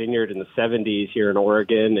planted a vineyard in the 70s here in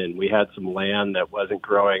Oregon, and we had some land that wasn't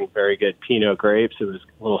growing very good Pinot grapes. It was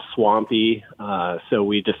a little swampy, so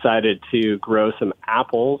we decided to grow some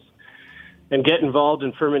apples and get involved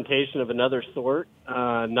in fermentation of another sort,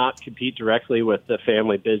 not compete directly with the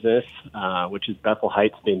family business, which is Bethel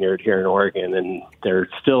Heights Vineyard here in Oregon, and they're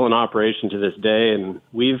still in operation to this day. And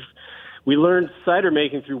we learned cider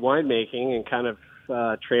making through winemaking and kind of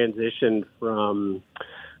transitioned from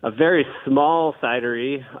a very small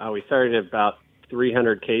cidery. We started at about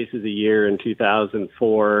 300 cases a year in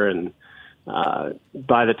 2004, and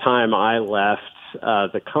by the time I left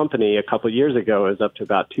the company a couple of years ago, it was up to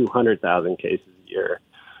about 200,000 cases a year.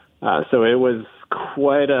 So it was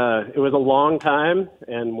it was a long time,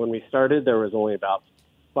 and when we started, there was only about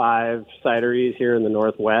 5 cideries here in the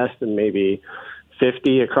Northwest and maybe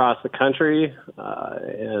 50 across the country,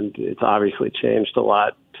 and it's obviously changed a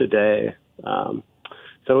lot today.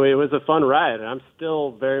 So it was a fun ride, and I'm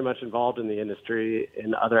still very much involved in the industry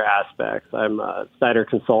in other aspects. I'm a cider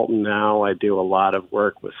consultant now. I do a lot of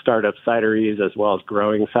work with startup cideries as well as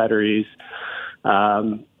growing cideries.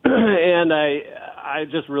 And I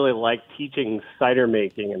just really like teaching cider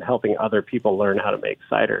making and helping other people learn how to make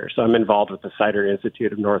cider. So I'm involved with the Cider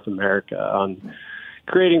Institute of North America on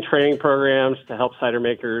creating training programs to help cider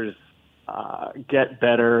makers get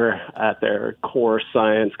better at their core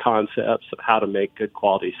science concepts of how to make good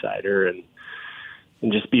quality cider and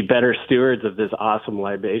just be better stewards of this awesome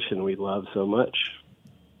libation we love so much.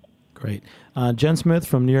 Great. Jenn Smith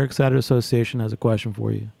from New York Cider Association has a question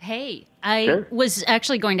for you. Hey, I was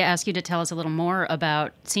actually going to ask you to tell us a little more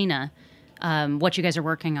about CINA, what you guys are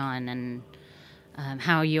working on, and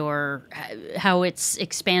how it's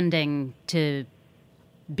expanding to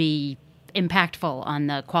be impactful on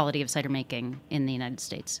the quality of cider making in the United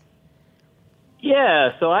States.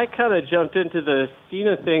 Yeah, so I kind of jumped into the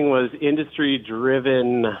CINA thing, was industry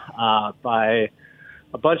driven by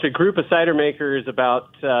a bunch of group of cider makers about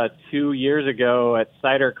 2 years ago at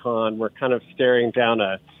Cider Con were kind of staring down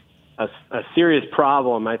a serious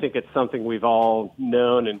problem. I think it's something we've all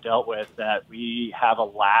known and dealt with, that we have a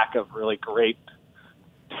lack of really great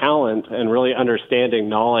talent and really understanding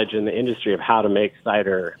knowledge in the industry of how to make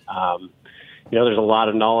cider. There's a lot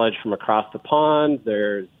of knowledge from across the pond.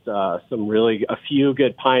 There's a few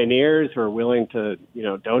good pioneers who are willing to,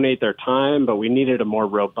 donate their time, but we needed a more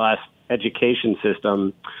robust education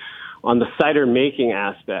system on the cider making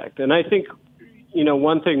aspect. And I think,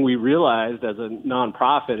 one thing we realized as a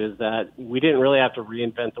nonprofit is that we didn't really have to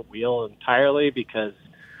reinvent the wheel entirely, because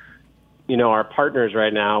our partners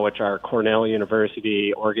right now, which are Cornell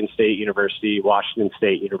University, Oregon State University, Washington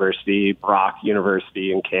State University, Brock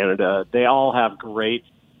University in Canada, they all have great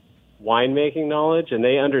winemaking knowledge, and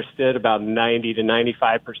they understood about 90 to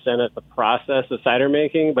 95% of the process of cider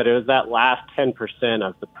making, but it was that last 10%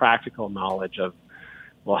 of the practical knowledge of,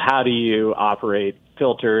 well, how do you operate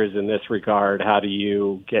filters in this regard? How do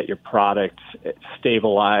you get your product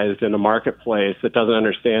stabilized in a marketplace that doesn't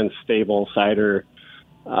understand stable cider?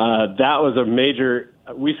 That was a major,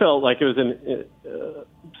 we felt like it was a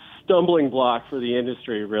stumbling block for the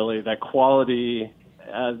industry, really, that quality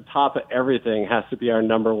on top of everything has to be our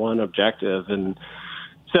number one objective. And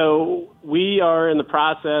so we are in the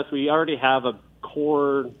process. We already have a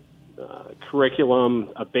core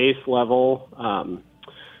curriculum, a base level,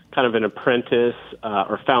 kind of an apprentice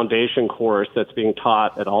or foundation course that's being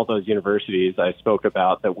taught at all those universities I spoke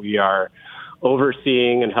about, that we are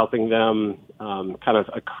overseeing and helping them kind of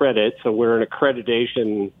accredit. So we're an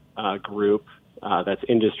accreditation group that's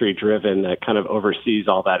industry driven, that kind of oversees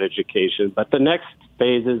all that education. But the next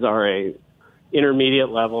phases are a intermediate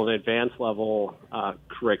level and advanced level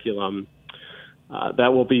curriculum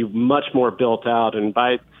that will be much more built out. And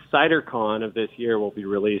by Cider Con of this year, we'll be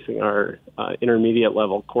releasing our intermediate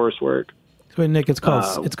level coursework. So, Nick, it's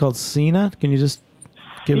called CINA. Can you just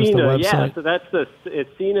give us the website? Yeah, so that's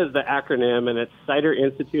CINA is the acronym, and it's Cider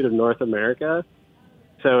Institute of North America.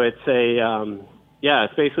 So it's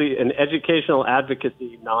it's basically an educational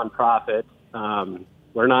advocacy nonprofit.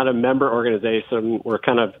 We're not a member organization. We're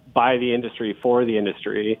kind of by the industry, for the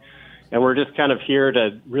industry. And we're just kind of here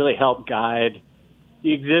to really help guide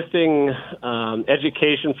the existing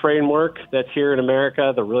education framework that's here in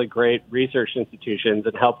America, the really great research institutions,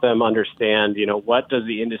 and help them understand, what does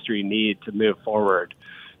the industry need to move forward.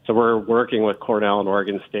 So we're working with Cornell and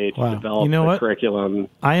Oregon State to develop the curriculum.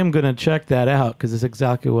 I am going to check that out, because it's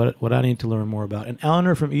exactly what I need to learn more about. And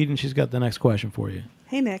Eleanor from Eden, she's got the next question for you.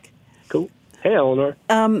 Hey, Nick. Cool. Hey, Eleanor.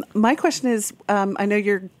 My question is, I know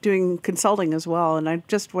you're doing consulting as well, and I'm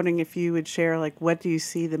just wondering if you would share, what do you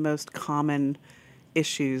see the most common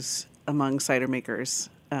issues among cider makers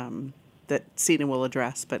that CINA will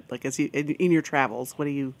address? But as you in your travels, what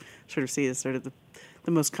do you sort of see as sort of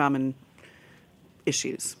the most common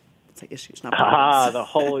issues? It's like issues, not problems.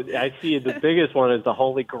 I see the biggest one is the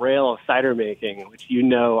holy grail of cider making, which you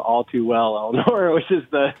know all too well, Eleanor, which is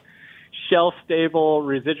the shelf-stable,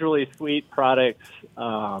 residually sweet products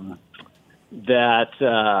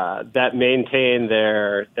that maintain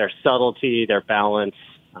their subtlety, their balance,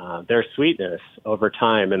 their sweetness over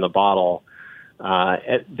time in the bottle.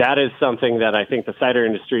 That is something that I think the cider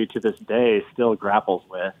industry to this day still grapples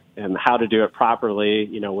with, and how to do it properly,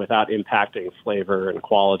 without impacting flavor and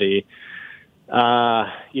quality.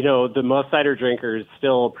 The most cider drinkers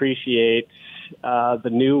still appreciate the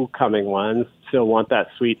new coming ones, still want that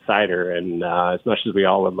sweet cider. And as much as we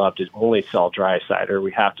all would love to only sell dry cider,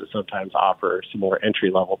 we have to sometimes offer some more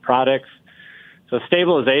entry-level products. So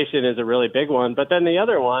stabilization is a really big one. But then the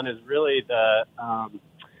other one is really the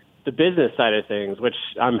business side of things, which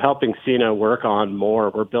I'm helping CINA work on more.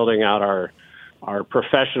 We're building out our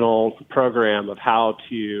professional program of how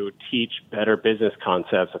to teach better business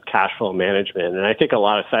concepts of cash flow management. And I think a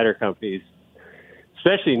lot of cider companies,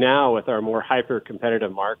 especially now with our more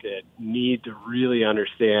hyper-competitive market, need to really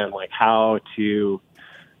understand how to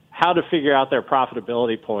figure out their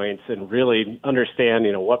profitability points and really understand,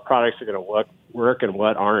 what products are going to work and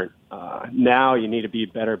what aren't. Now you need to be a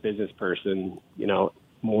better business person,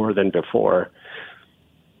 more than before.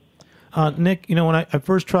 Nick, when I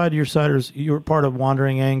first tried your ciders, you were part of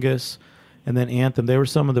Wandering Angus and then Anthem. They were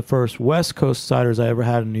some of the first West Coast ciders I ever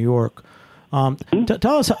had in New York.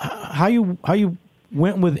 Tell us how you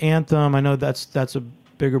went with Anthem. I know that's a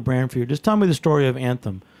bigger brand for you. Just tell me the story of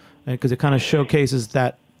Anthem, because it kind of showcases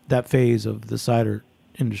that phase of the cider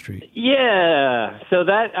industry. Yeah. So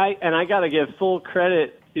I got to give full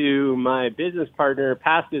credit to my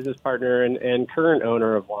past business partner, and current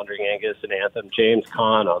owner of Wandering Angus and Anthem, James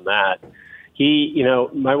Conn, on that.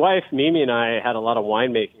 my wife Mimi and I had a lot of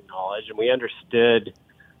winemaking knowledge, and we understood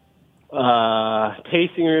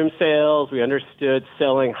tasting room sales. We understood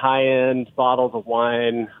selling high-end bottles of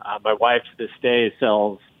wine. My wife to this day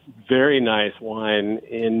sells very nice wine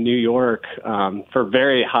in New York for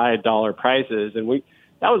very high dollar prices, and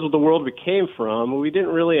that was the world we came from. We didn't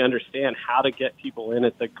really understand how to get people in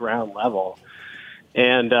at the ground level.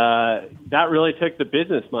 And that really took the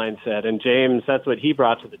business mindset. And James, that's what he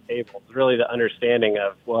brought to the table, really the understanding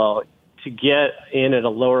of, well, to get in at a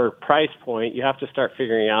lower price point, you have to start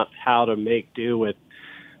figuring out how to make do with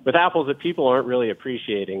apples that people aren't really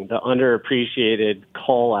appreciating, the underappreciated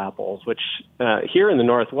cull apples, which here in the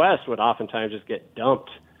Northwest would oftentimes just get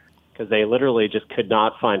dumped because they literally just could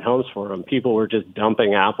not find homes for them. People were just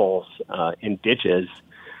dumping apples in ditches.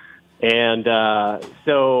 And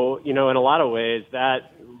so, in a lot of ways,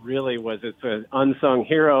 that really it's an unsung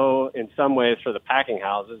hero in some ways for the packing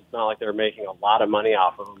houses. It's not like they were making a lot of money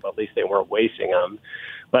off of them, but at least they weren't wasting them.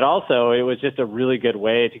 But also, it was just a really good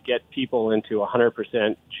way to get people into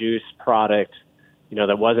 100% juice product,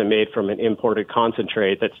 that wasn't made from an imported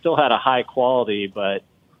concentrate, that still had a high quality, but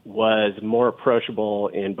was more approachable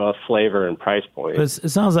in both flavor and price point. It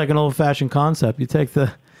sounds like an old-fashioned concept. You take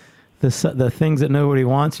the things that nobody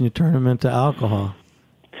wants and you turn them into alcohol.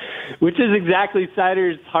 Which is exactly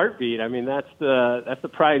cider's heartbeat. I mean, that's the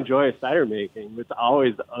pride and joy of cider making. It's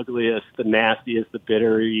always the ugliest, the nastiest, the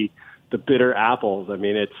bitter apples. I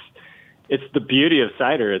mean, it's the beauty of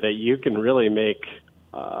cider that you can really make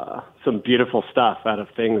some beautiful stuff out of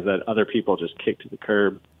things that other people just kick to the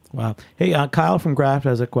curb. Wow. Hey, Kyle from Graft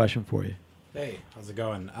has a question for you. Hey, how's it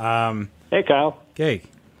going? Hey, Kyle. Hey,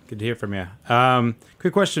 good to hear from you.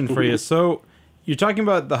 Quick question for you. So you're talking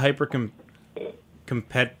about the hyper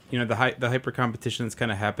competition that's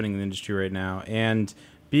kind of happening in the industry right now, and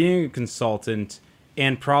being a consultant,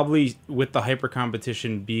 and probably with the hyper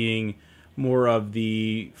competition being more of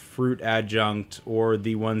the fruit adjunct or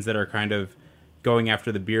the ones that are kind of going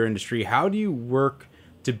after the beer industry. How do you work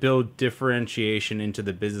to build differentiation into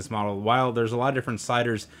the business model? While there's a lot of different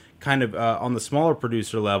ciders kind of on the smaller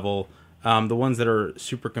producer level, the ones that are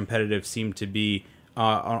super competitive seem to be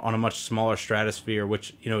on a much smaller stratosphere,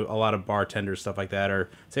 which, a lot of bartenders, stuff like that, are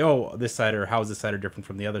say, oh, this cider, how is this cider different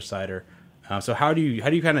from the other cider? So how do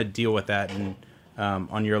you kind of deal with that and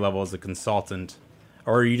on your level as a consultant?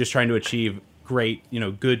 Or are you just trying to achieve great,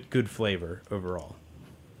 good flavor overall?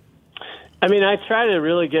 I mean, I try to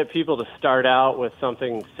really get people to start out with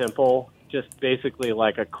something simple, just basically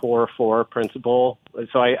like a core 4 principle.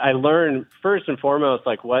 So I learn first and foremost,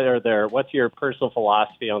 like what's your personal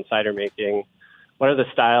philosophy on cider making? What are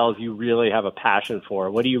the styles you really have a passion for?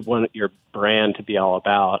 What do you want your brand to be all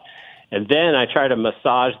about? And then I try to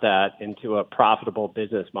massage that into a profitable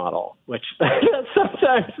business model, which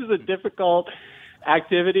sometimes is a difficult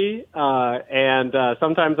activity. And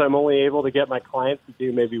sometimes I'm only able to get my clients to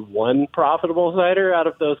do maybe one profitable cider out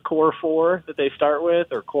of those core 4 that they start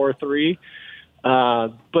with, or core 3.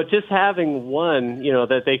 But just having one,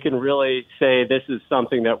 that they can really say, this is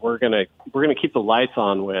something that we're gonna keep the lights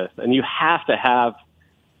on with. And you have to have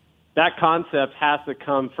that concept has to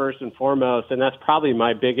come first and foremost. And that's probably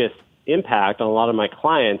my biggest impact on a lot of my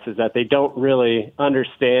clients, is that they don't really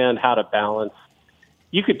understand how to balance.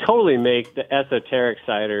 You could totally make the esoteric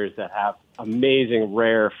ciders that have amazing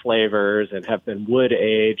rare flavors and have been wood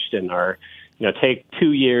aged and are, take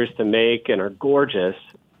 2 years to make and are gorgeous.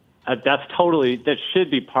 That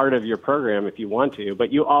should be part of your program if you want to,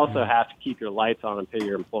 but you also have to keep your lights on and pay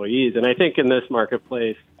your employees. And I think in this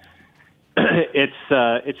marketplace,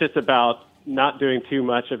 it's just about not doing too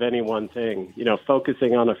much of any one thing,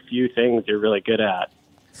 focusing on a few things you're really good at.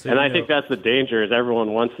 So, and I think that's the danger, is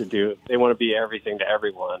everyone wants to do. They want to be everything to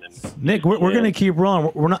everyone. And Nick, we're going to keep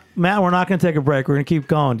rolling. We're not going to take a break. We're going to keep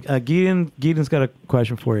going. Gidon's got a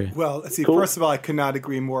question for you. Well, let's see. Cool. First of all, I could not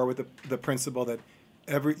agree more with the principle that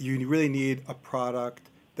you really need a product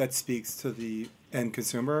that speaks to the end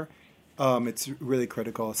consumer. It's really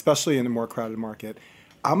critical, especially in a more crowded market.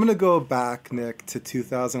 I'm going to go back, Nick, to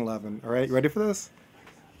 2011. All right, you ready for this?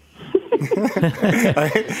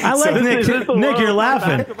 I like Nick. Nick, you're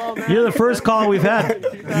laughing. You're the first call we've had.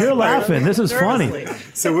 You're laughing. This is funny.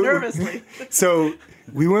 So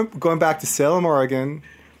we went going back to Salem, Oregon,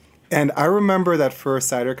 and I remember that first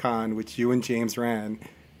Cider Con, which you and James ran,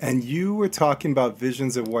 and you were talking about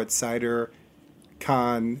visions of what Cider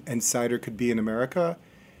Con and cider could be in America.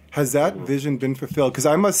 Has that vision been fulfilled? Because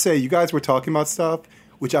I must say, you guys were talking about stuff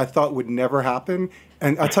which I thought would never happen.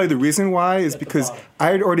 And I'll tell you the reason why is because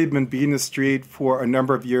I had already been beating the street for a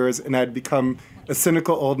number of years, and I'd become a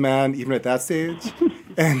cynical old man even at that stage.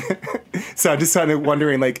 And so I'm just kind of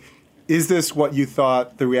wondering, like, Is this what you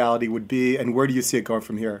thought the reality would be, and where do you see it going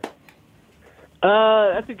from here?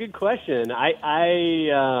 That's a good question.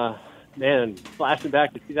 Man, flashing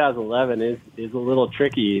back to 2011 is a little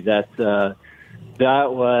tricky. That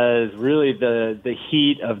was really the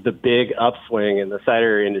heat of the big upswing in the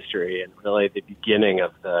cider industry, and really the beginning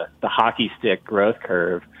of the hockey stick growth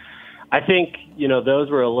curve. I think that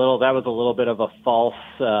was a little bit of a false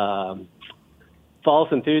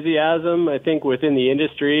enthusiasm, I think, within the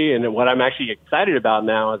industry. And what I'm actually excited about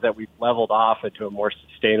now is that we've leveled off into a more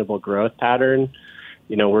sustainable growth pattern.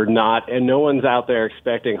 We're not, and no one's out there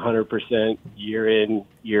expecting 100% year in,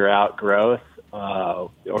 year out growth,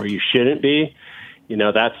 or you shouldn't be.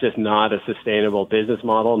 That's just not a sustainable business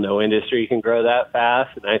model. No industry can grow that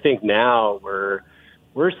fast. And I think now we're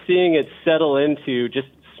seeing it settle into just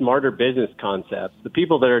smarter business concepts. The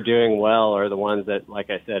people that are doing well are the ones that, like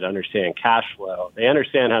I said, understand cash flow. They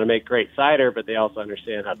understand how to make great cider, but they also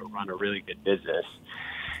understand how to run a really good business.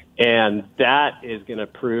 And that is going to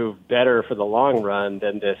prove better for the long run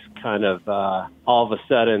than this kind of all of a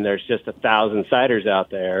sudden there's just 1,000 ciders out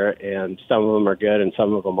there, and some of them are good and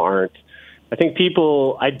some of them aren't. I think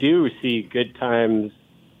I do see good times.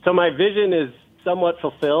 So my vision is somewhat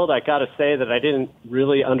fulfilled. I got to say that I didn't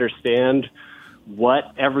really understand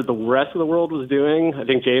whatever the rest of the world was doing. I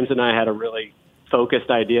think James and I had a really focused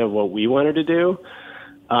idea of what we wanted to do.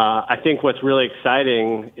 I think what's really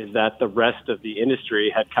exciting is that the rest of the industry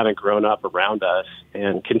had kind of grown up around us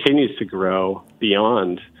and continues to grow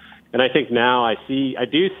beyond. And I think now I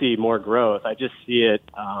do see more growth. I just see it.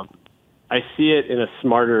 I see it in a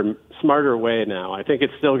smarter way now. I think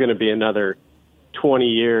it's still going to be another 20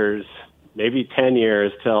 years, maybe 10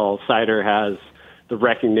 years till cider has the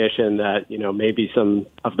recognition that, maybe some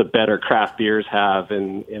of the better craft beers have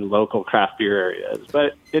in local craft beer areas.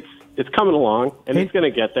 But it's coming along, and it's going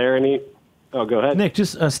to get there. Go ahead. Nick,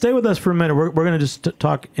 just stay with us for a minute. We're going to just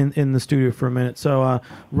talk in the studio for a minute. So,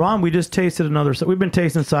 Ron, we just tasted another. We've been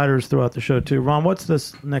tasting ciders throughout the show, too. Ron, what's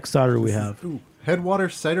this next cider we have? Headwater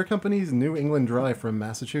Cider Company's New England Dry from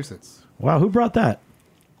Massachusetts. Wow, who brought that?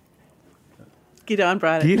 Gidon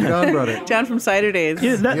brought it. Gidon brought it. Down from Cider Days.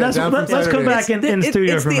 Yeah, let's come back in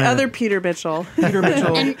studio it's for a minute. It's the other Peter Mitchell.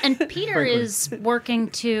 And Peter is working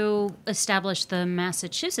to establish the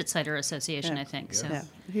Massachusetts Cider Association, I think. So. Yeah,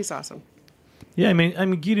 he's awesome. Yeah, I mean,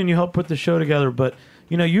 Gidon, you helped put the show together, but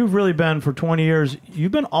you've really been for 20 years.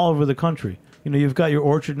 You've been all over the country. You've got your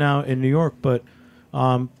orchard now in New York, but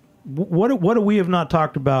what do we have not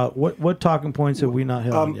talked about? What talking points have we not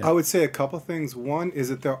hit on yet? I would say a couple things. One is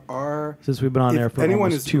that there are, since we've been on air for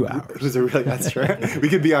almost 2 hours. That's true. We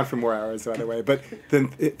could be on for more hours, by the way. But then,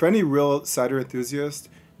 for any real cider enthusiast,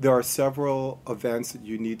 there are several events that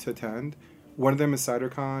you need to attend. One of them is Cider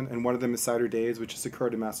Con, and one of them is Cider Days, which has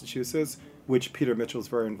occurred in Massachusetts, which Peter Mitchell is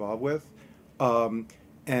very involved with.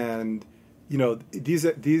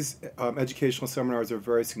 These educational seminars are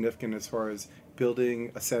very significant as far as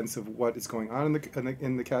building a sense of what is going on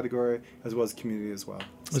in the category, as well as community as well.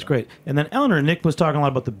 That's great. And then Eleanor, Nick was talking a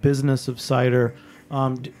lot about the business of cider.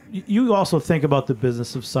 You also think about the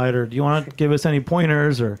business of cider. Do you want to give us any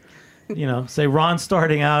pointers, or say Ron's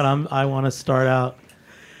starting out, I want to start out?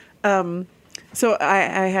 So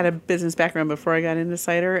I had a business background before I got into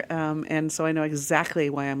cider, and so I know exactly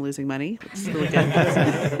why I'm losing money. It's really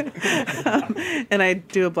good. And I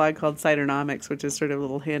do a blog called Cidernomics, which is sort of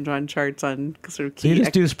little hand-drawn charts on sort of key. So you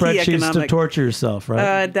just do spreadsheets to torture yourself,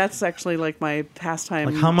 right? That's actually like my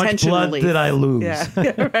pastime. Like how much blood did I lose?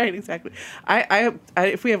 Yeah, right, exactly. I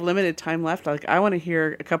if we have limited time left, I want to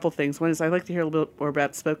hear a couple things. One is I'd like to hear a little bit more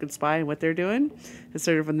about Spoke and Spy and what they're doing. It's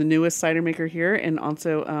sort of the newest cider maker here, and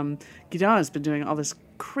also Gidon has been doing all this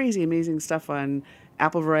crazy, amazing stuff on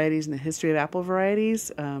apple varieties and the history of apple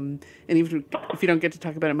varieties. And even if you don't get to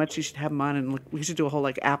talk about it much, you should have them on, and we should do a whole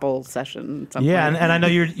apple session. Yeah, and I know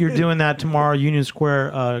you're doing that tomorrow, Union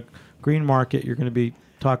Square Green Market. You're going to be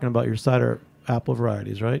talking about your cider apple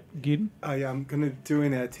varieties, right, Gidon? Yeah, I'm going to be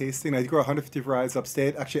doing a tasting. I grow 150 varieties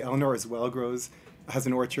upstate. Actually, Eleanor as well has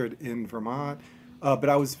an orchard in Vermont. But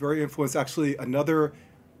I was very influenced. Actually, another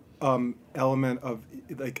element of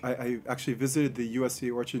I actually visited the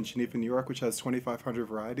USDA orchard in Geneva, New York, which has 2,500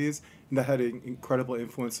 varieties, and that had an incredible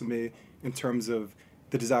influence on me in terms of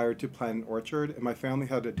the desire to plant an orchard. And my family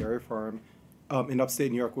had a dairy farm in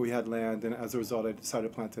upstate New York where we had land, and as a result, I decided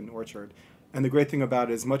to plant an orchard. And the great thing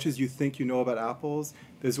about it, as much as you think you know about apples,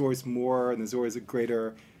 there's always more, and there's always a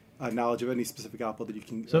greater knowledge of any specific apple that you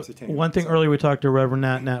can ascertain. One thing earlier we talked to Reverend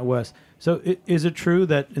Nat West. So is it true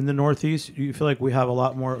that in the Northeast you feel like we have a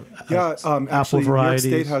lot more apple actually, varieties?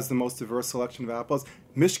 New York State has the most diverse selection of apples.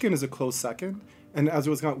 Michigan is a close second. And as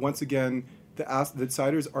a result, once again, the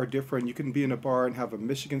ciders are different. You can be in a bar and have a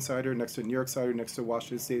Michigan cider next to a New York cider next to a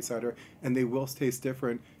Washington State cider, and they will taste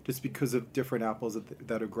different just because of different apples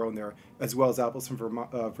that are grown there, as well as apples from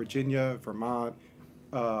Virginia, Vermont,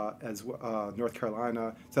 North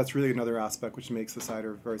Carolina. So that's really another aspect which makes the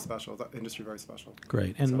cider very special, the industry very special.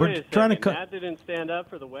 Great. And So we're wait a trying to second, cut. Nat didn't stand up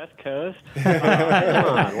for the West Coast. Come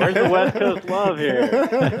on, where's the West Coast love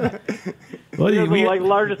here? Well, You're we- the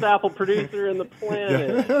largest apple producer in the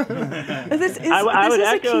planet. This is, I would this is a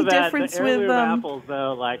echo key that. difference The heirloom with apples,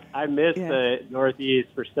 though, like I miss the Northeast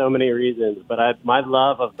for so many reasons, but my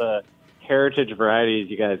love of the heritage varieties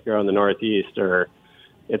you guys grow in the Northeast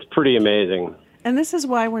it's pretty amazing. And this is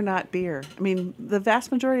why we're not beer. I mean, the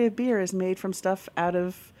vast majority of beer is made from stuff out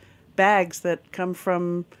of bags that come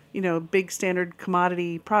from, big standard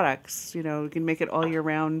commodity products. You can make it all year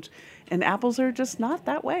round. And apples are just not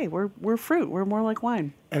that way. We're fruit. We're more like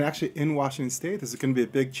wine. And actually, in Washington State, this is going to be a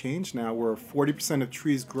big change now, where 40% of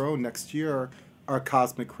trees grown next year are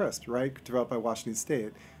Cosmic Crisp, right? Developed by Washington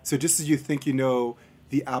State. So just as you think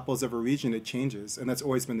the apples of a region, it changes, and that's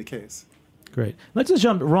always been the case. Great. Let's just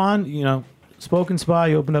jump. Ron, Spoken Spy,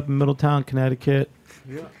 you opened up in Middletown, Connecticut.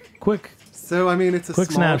 Yeah. Quick. So, I mean, it's a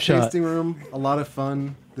quick small snapshot. tasting room, a lot of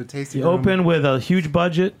fun. The tasting You room. open with a huge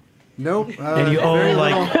budget. Nope. And you owe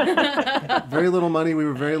very little money. We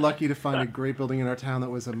were very lucky to find a great building in our town that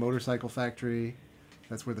was a motorcycle factory.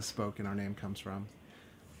 That's where the Spoke in our name comes from.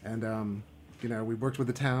 And, we worked with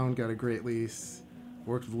the town, got a great lease,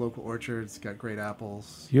 worked with local orchards, got great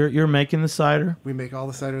apples. You're making the cider. We make all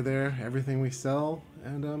the cider there, everything we sell.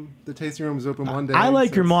 And the tasting room is open one day. I like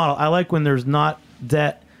so your it's- model. I like when there's not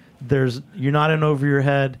debt. You're not in over your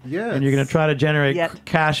head, Yes. and you're going to try to generate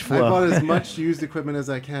cash flow. I bought as much used equipment as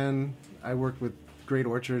I can. I worked with great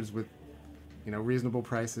orchards with, reasonable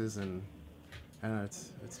prices, and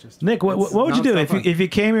it's just. Nick, what would you do if you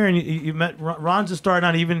came here and you met Ron's just starting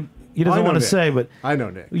out? Even he doesn't want to say, but I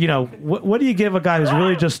know Nick. What do you give a guy who's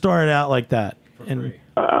really just started out like that? And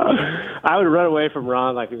I would run away from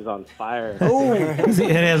Ron like he was on fire. and he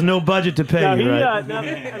has no budget to pay you, right?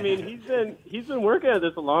 I mean, he's been working at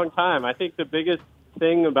this a long time. I think the biggest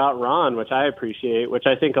thing about Ron, which I appreciate, which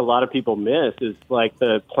I think a lot of people miss, is like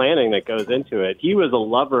the planning that goes into it. He was a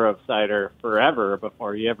lover of cider forever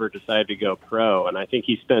before he ever decided to go pro, and I think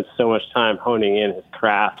he spent so much time honing in his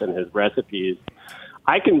craft and his recipes.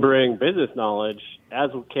 I can bring business knowledge,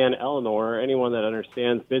 as can Eleanor, anyone that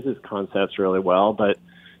understands business concepts really well, but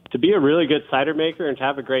to be a really good cider maker and to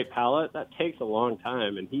have a great palate, that takes a long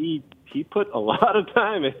time, and he put a lot of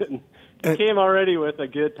time in. He came already with a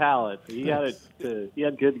good palate, so he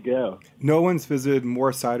had good to go. No one's visited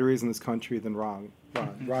more cideries in this country than Ron.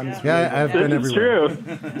 Ron is I've been everywhere.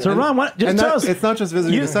 True. So Ron, tell us. It's not just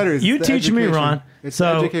visiting the cideries. You it's the teach me, education. Ron. It's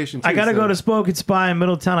so education too, I got to go to Spoken Spy in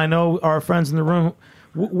Middletown. I know our friends in the room.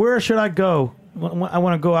 Where should I go? I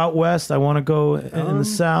want to go out west. I want to go in the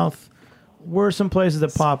south. Where are some places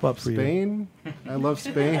that pop up for you? Spain. I love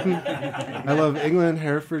Spain. I love England,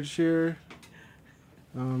 Herefordshire.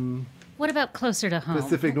 What about closer to home?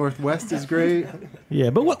 Pacific Northwest is great. Yeah,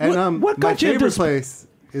 but what my got you favorite into place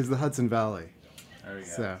is the Hudson Valley. There you go.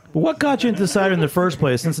 So. But what got you into cider in the first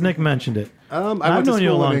place? Since Nick mentioned it, I've known to you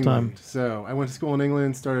a school long in time. England. So I went to school in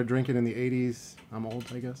England, started drinking in the 80s. I'm old,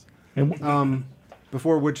 I guess. And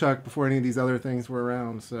before Woodchuck, before any of these other things were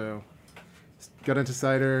around. So got into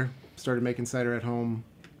cider, started making cider at home,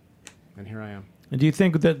 and here I am. And do you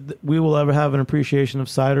think that we will ever have an appreciation of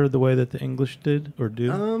cider the way that the English did or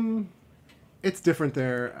do? It's different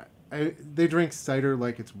there. They drink cider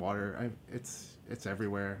like it's water. It's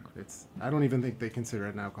everywhere. I don't even think they consider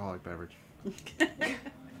it an alcoholic beverage. It's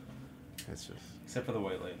just except for the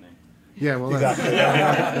White Lightning. Yeah, well, that's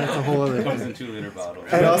a whole other. It comes thing. in 2-liter bottles.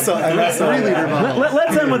 And also 3-liter bottles.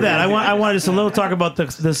 Let's end with that. I wanted just a little talk about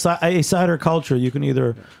a cider culture. You can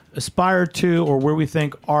either aspire to or where we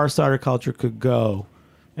think our cider culture could go.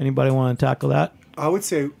 Anybody want to tackle that? I would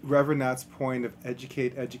say Reverend Nat's point of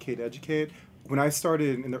educate. When I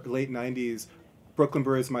started in the late 90s, Brooklyn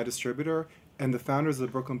Brewery is my distributor, and the founders of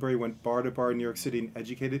the Brooklyn Brewery went bar to bar in New York City and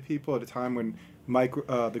educated people at a time when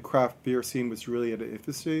the craft beer scene was really at an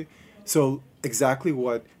infancy. So exactly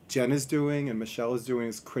what Jenn is doing and Michelle is doing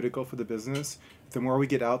is critical for the business. The more we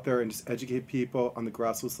get out there and just educate people on the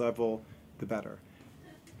grassroots level, the better.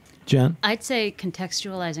 Jenn? I'd say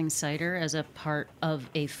contextualizing cider as a part of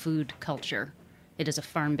a food culture. It is a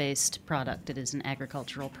farm-based product. It is an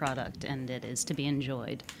agricultural product, and it is to be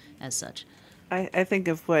enjoyed as such. I think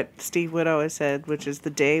of what Steve Widow has said, which is the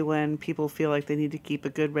day when people feel like they need to keep a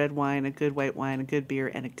good red wine, a good white wine, a good beer,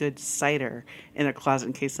 and a good cider in their closet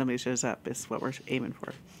in case somebody shows up is what we're aiming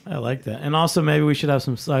for. I like that. And also maybe we should have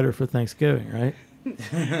some cider for Thanksgiving, right?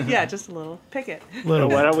 Yeah, just a little. Pick it. So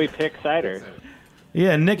why don't we pick cider?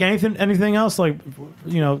 Yeah, Nick, anything else, like,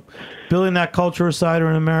 building that culture of cider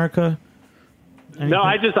in America? Anything? No,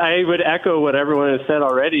 I would echo what everyone has said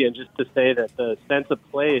already, and just to say that the sense of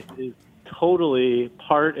place is totally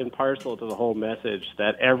part and parcel to the whole message,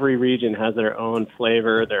 that every region has their own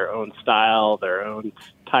flavor, their own style, their own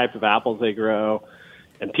type of apples they grow,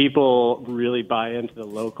 and people really buy into the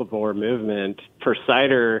locavore movement. For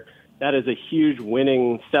cider, that is a huge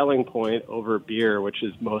winning selling point over beer, which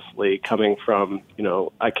is mostly coming from,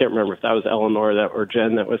 I can't remember if that was Eleanor or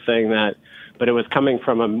Jenn that was saying that, but it was coming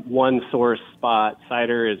from a one source spot.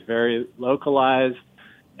 Cider is very localized,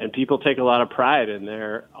 and people take a lot of pride in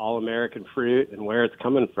their all-American fruit and where it's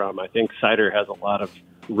coming from. I think cider has a lot of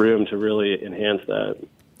room to really enhance that.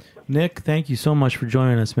 Nick, thank you so much for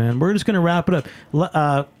joining us, man. We're just going to wrap it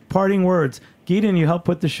up. Parting words. Gidon, you helped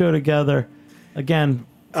put the show together. Again,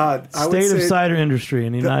 state of cider industry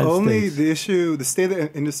in the United States. The state of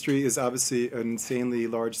the industry is obviously an insanely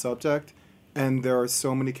large subject, and there are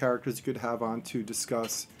so many characters you could have on to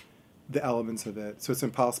discuss the elements of it. So it's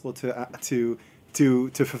impossible to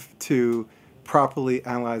properly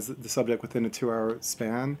analyze the subject within a 2-hour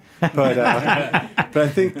span. But I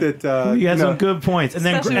think that you had some good points. And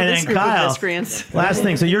then Kyle, last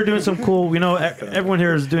thing. So you're doing some cool. Everyone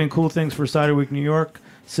here is doing cool things for Cider Week New York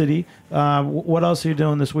City. What else are you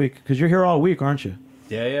doing this week? Because you're here all week, aren't you?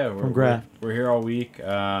 Yeah. We're here all week.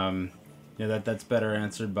 That's better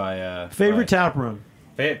answered by favorite tap room.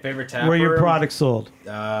 Favorite tap where room? your product's sold.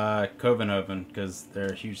 Copenhagen, because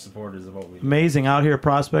they're huge supporters of what we do. Amazing. Out here,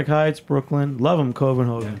 Prospect Heights, Brooklyn. Love them,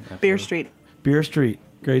 Copenhagen. Yeah, Beer Street.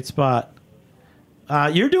 Great spot.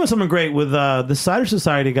 You're doing something great with the Cider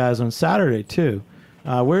Society guys on Saturday, too.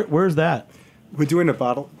 Where's that? We're doing a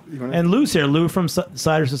bottle. And Lou's here. Lou from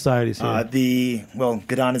Cider Society's here.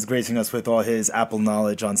 Gidon is gracing us with all his apple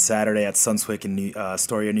knowledge on Saturday at Sunswick in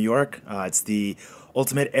Astoria, New York. It's the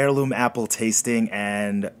ultimate heirloom apple tasting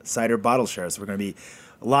and cider bottle share. So we're going to be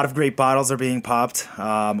a lot of great bottles are being popped.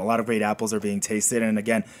 A lot of great apples are being tasted. And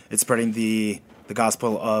again, it's spreading the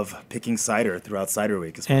gospel of picking cider throughout Cider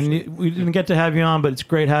Week. Especially. And we didn't get to have you on, but it's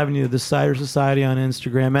great having you. The Cider Society on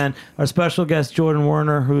Instagram. And our special guest, Jordan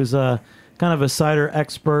Werner, who's kind of a cider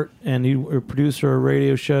expert and a producer of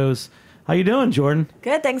radio shows. How you doing, Jordan?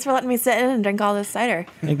 Good. Thanks for letting me sit in and drink all this cider.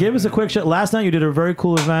 And give us a quick shot. Last night you did a very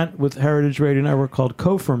cool event with Heritage Radio Network called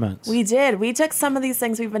Co-Ferments. We did. We took some of these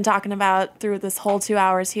things we've been talking about through this whole 2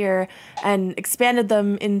 hours here and expanded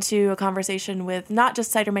them into a conversation with not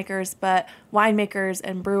just cider makers, but winemakers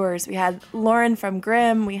and brewers. We had Lauren from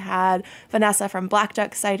Grimm. We had Vanessa from Black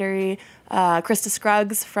Duck Cidery, Krista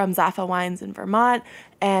Scruggs from Zaffa Wines in Vermont,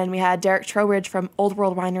 and we had Derek Trowbridge from Old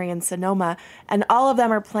World Winery in Sonoma. And all of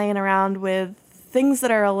them are playing around with things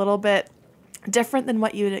that are a little bit different than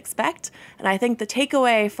what you would expect. And I think the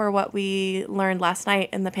takeaway for what we learned last night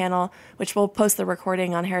in the panel, which we'll post the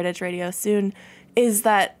recording on Heritage Radio soon, is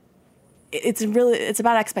that it's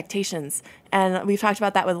about expectations. And we've talked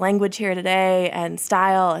about that with language here today and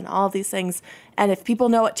style and all of these things. And if people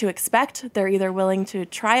know what to expect, they're either willing to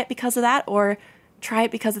try it because of that or try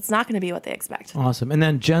it because it's not going to be what they expect. Awesome. And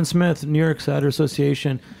then Jenn Smith, New York Cider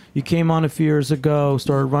Association, you came on a few years ago,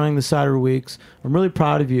 started running the Cider Weeks. I'm really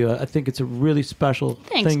proud of you. I think it's a really special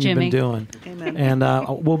thing Jimmy. You've been doing. Amen. And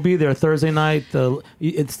we'll be there Thursday night.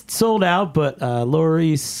 It's sold out, but Lower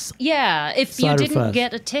East Yeah, if you Cider didn't Fest.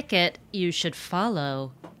 get a ticket, you should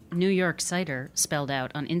follow New York Cider, spelled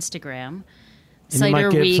out, on Instagram. And you might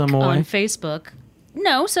Cider give Week some away? on Facebook.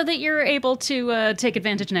 No, so that you're able to take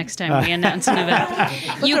advantage next time we announce an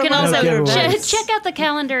event. You can also check out the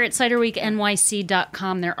calendar at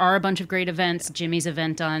ciderweeknyc.com. There are a bunch of great events. Jimmy's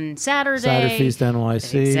event on Saturday. Cider Feast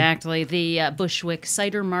NYC. Exactly. The Bushwick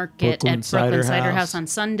Cider Market at Brooklyn Cider House on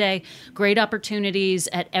Sunday. Great opportunities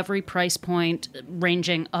at every price point,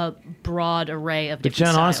 ranging a broad array of different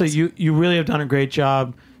Jen, styles. honestly, you really have done a great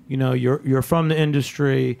job. You know, you're from the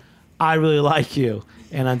industry. I really like you.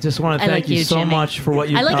 And I just want to thank you so Jimmy. much for what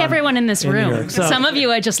you've done. I like everyone in this room. New York. So, some of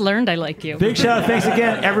you I just learned I like you. big shout out. Thanks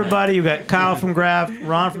again, everybody. You got Kyle from Graf,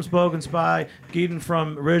 Ron from Spoken Spy, Gidon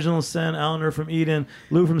from Original Sin, Eleanor from Eden,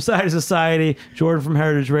 Lou from Cider Society, Jordan from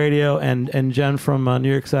Heritage Radio, and Jen from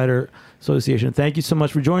New York Cider Association. Thank you so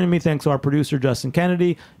much for joining me. Thanks to our producer, Justin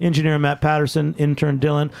Kennedy, engineer Matt Patterson, intern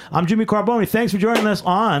Dylan. I'm Jimmy Carboni. Thanks for joining us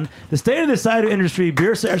on the State of the Cider Industry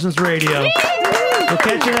Beer Sessions Radio. We'll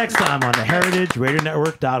catch you next time on the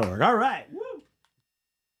heritageradionetwork.org. All right. Woo.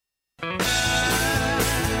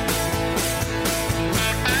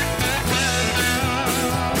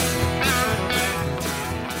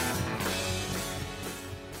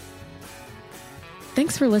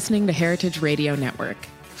 for listening to Heritage Radio Network,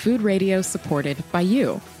 food radio supported by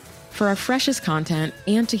you. For our freshest content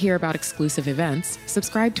and to hear about exclusive events,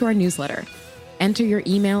 subscribe to our newsletter. Enter your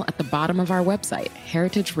email at the bottom of our website,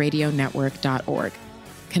 heritageradionetwork.org.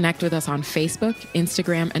 Connect with us on Facebook,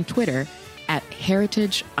 Instagram, and Twitter at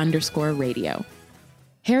heritage_radio.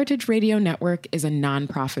 Heritage Radio Network is a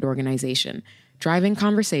nonprofit organization driving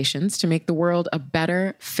conversations to make the world a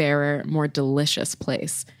better, fairer, more delicious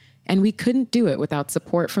place. And we couldn't do it without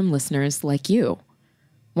support from listeners like you.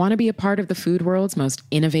 Want to be a part of the food world's most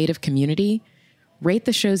innovative community? Rate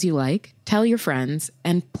the shows you like, tell your friends,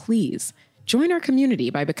 and please join our community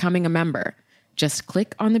by becoming a member. Just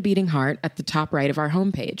click on the beating heart at the top right of our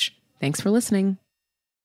homepage. Thanks for listening.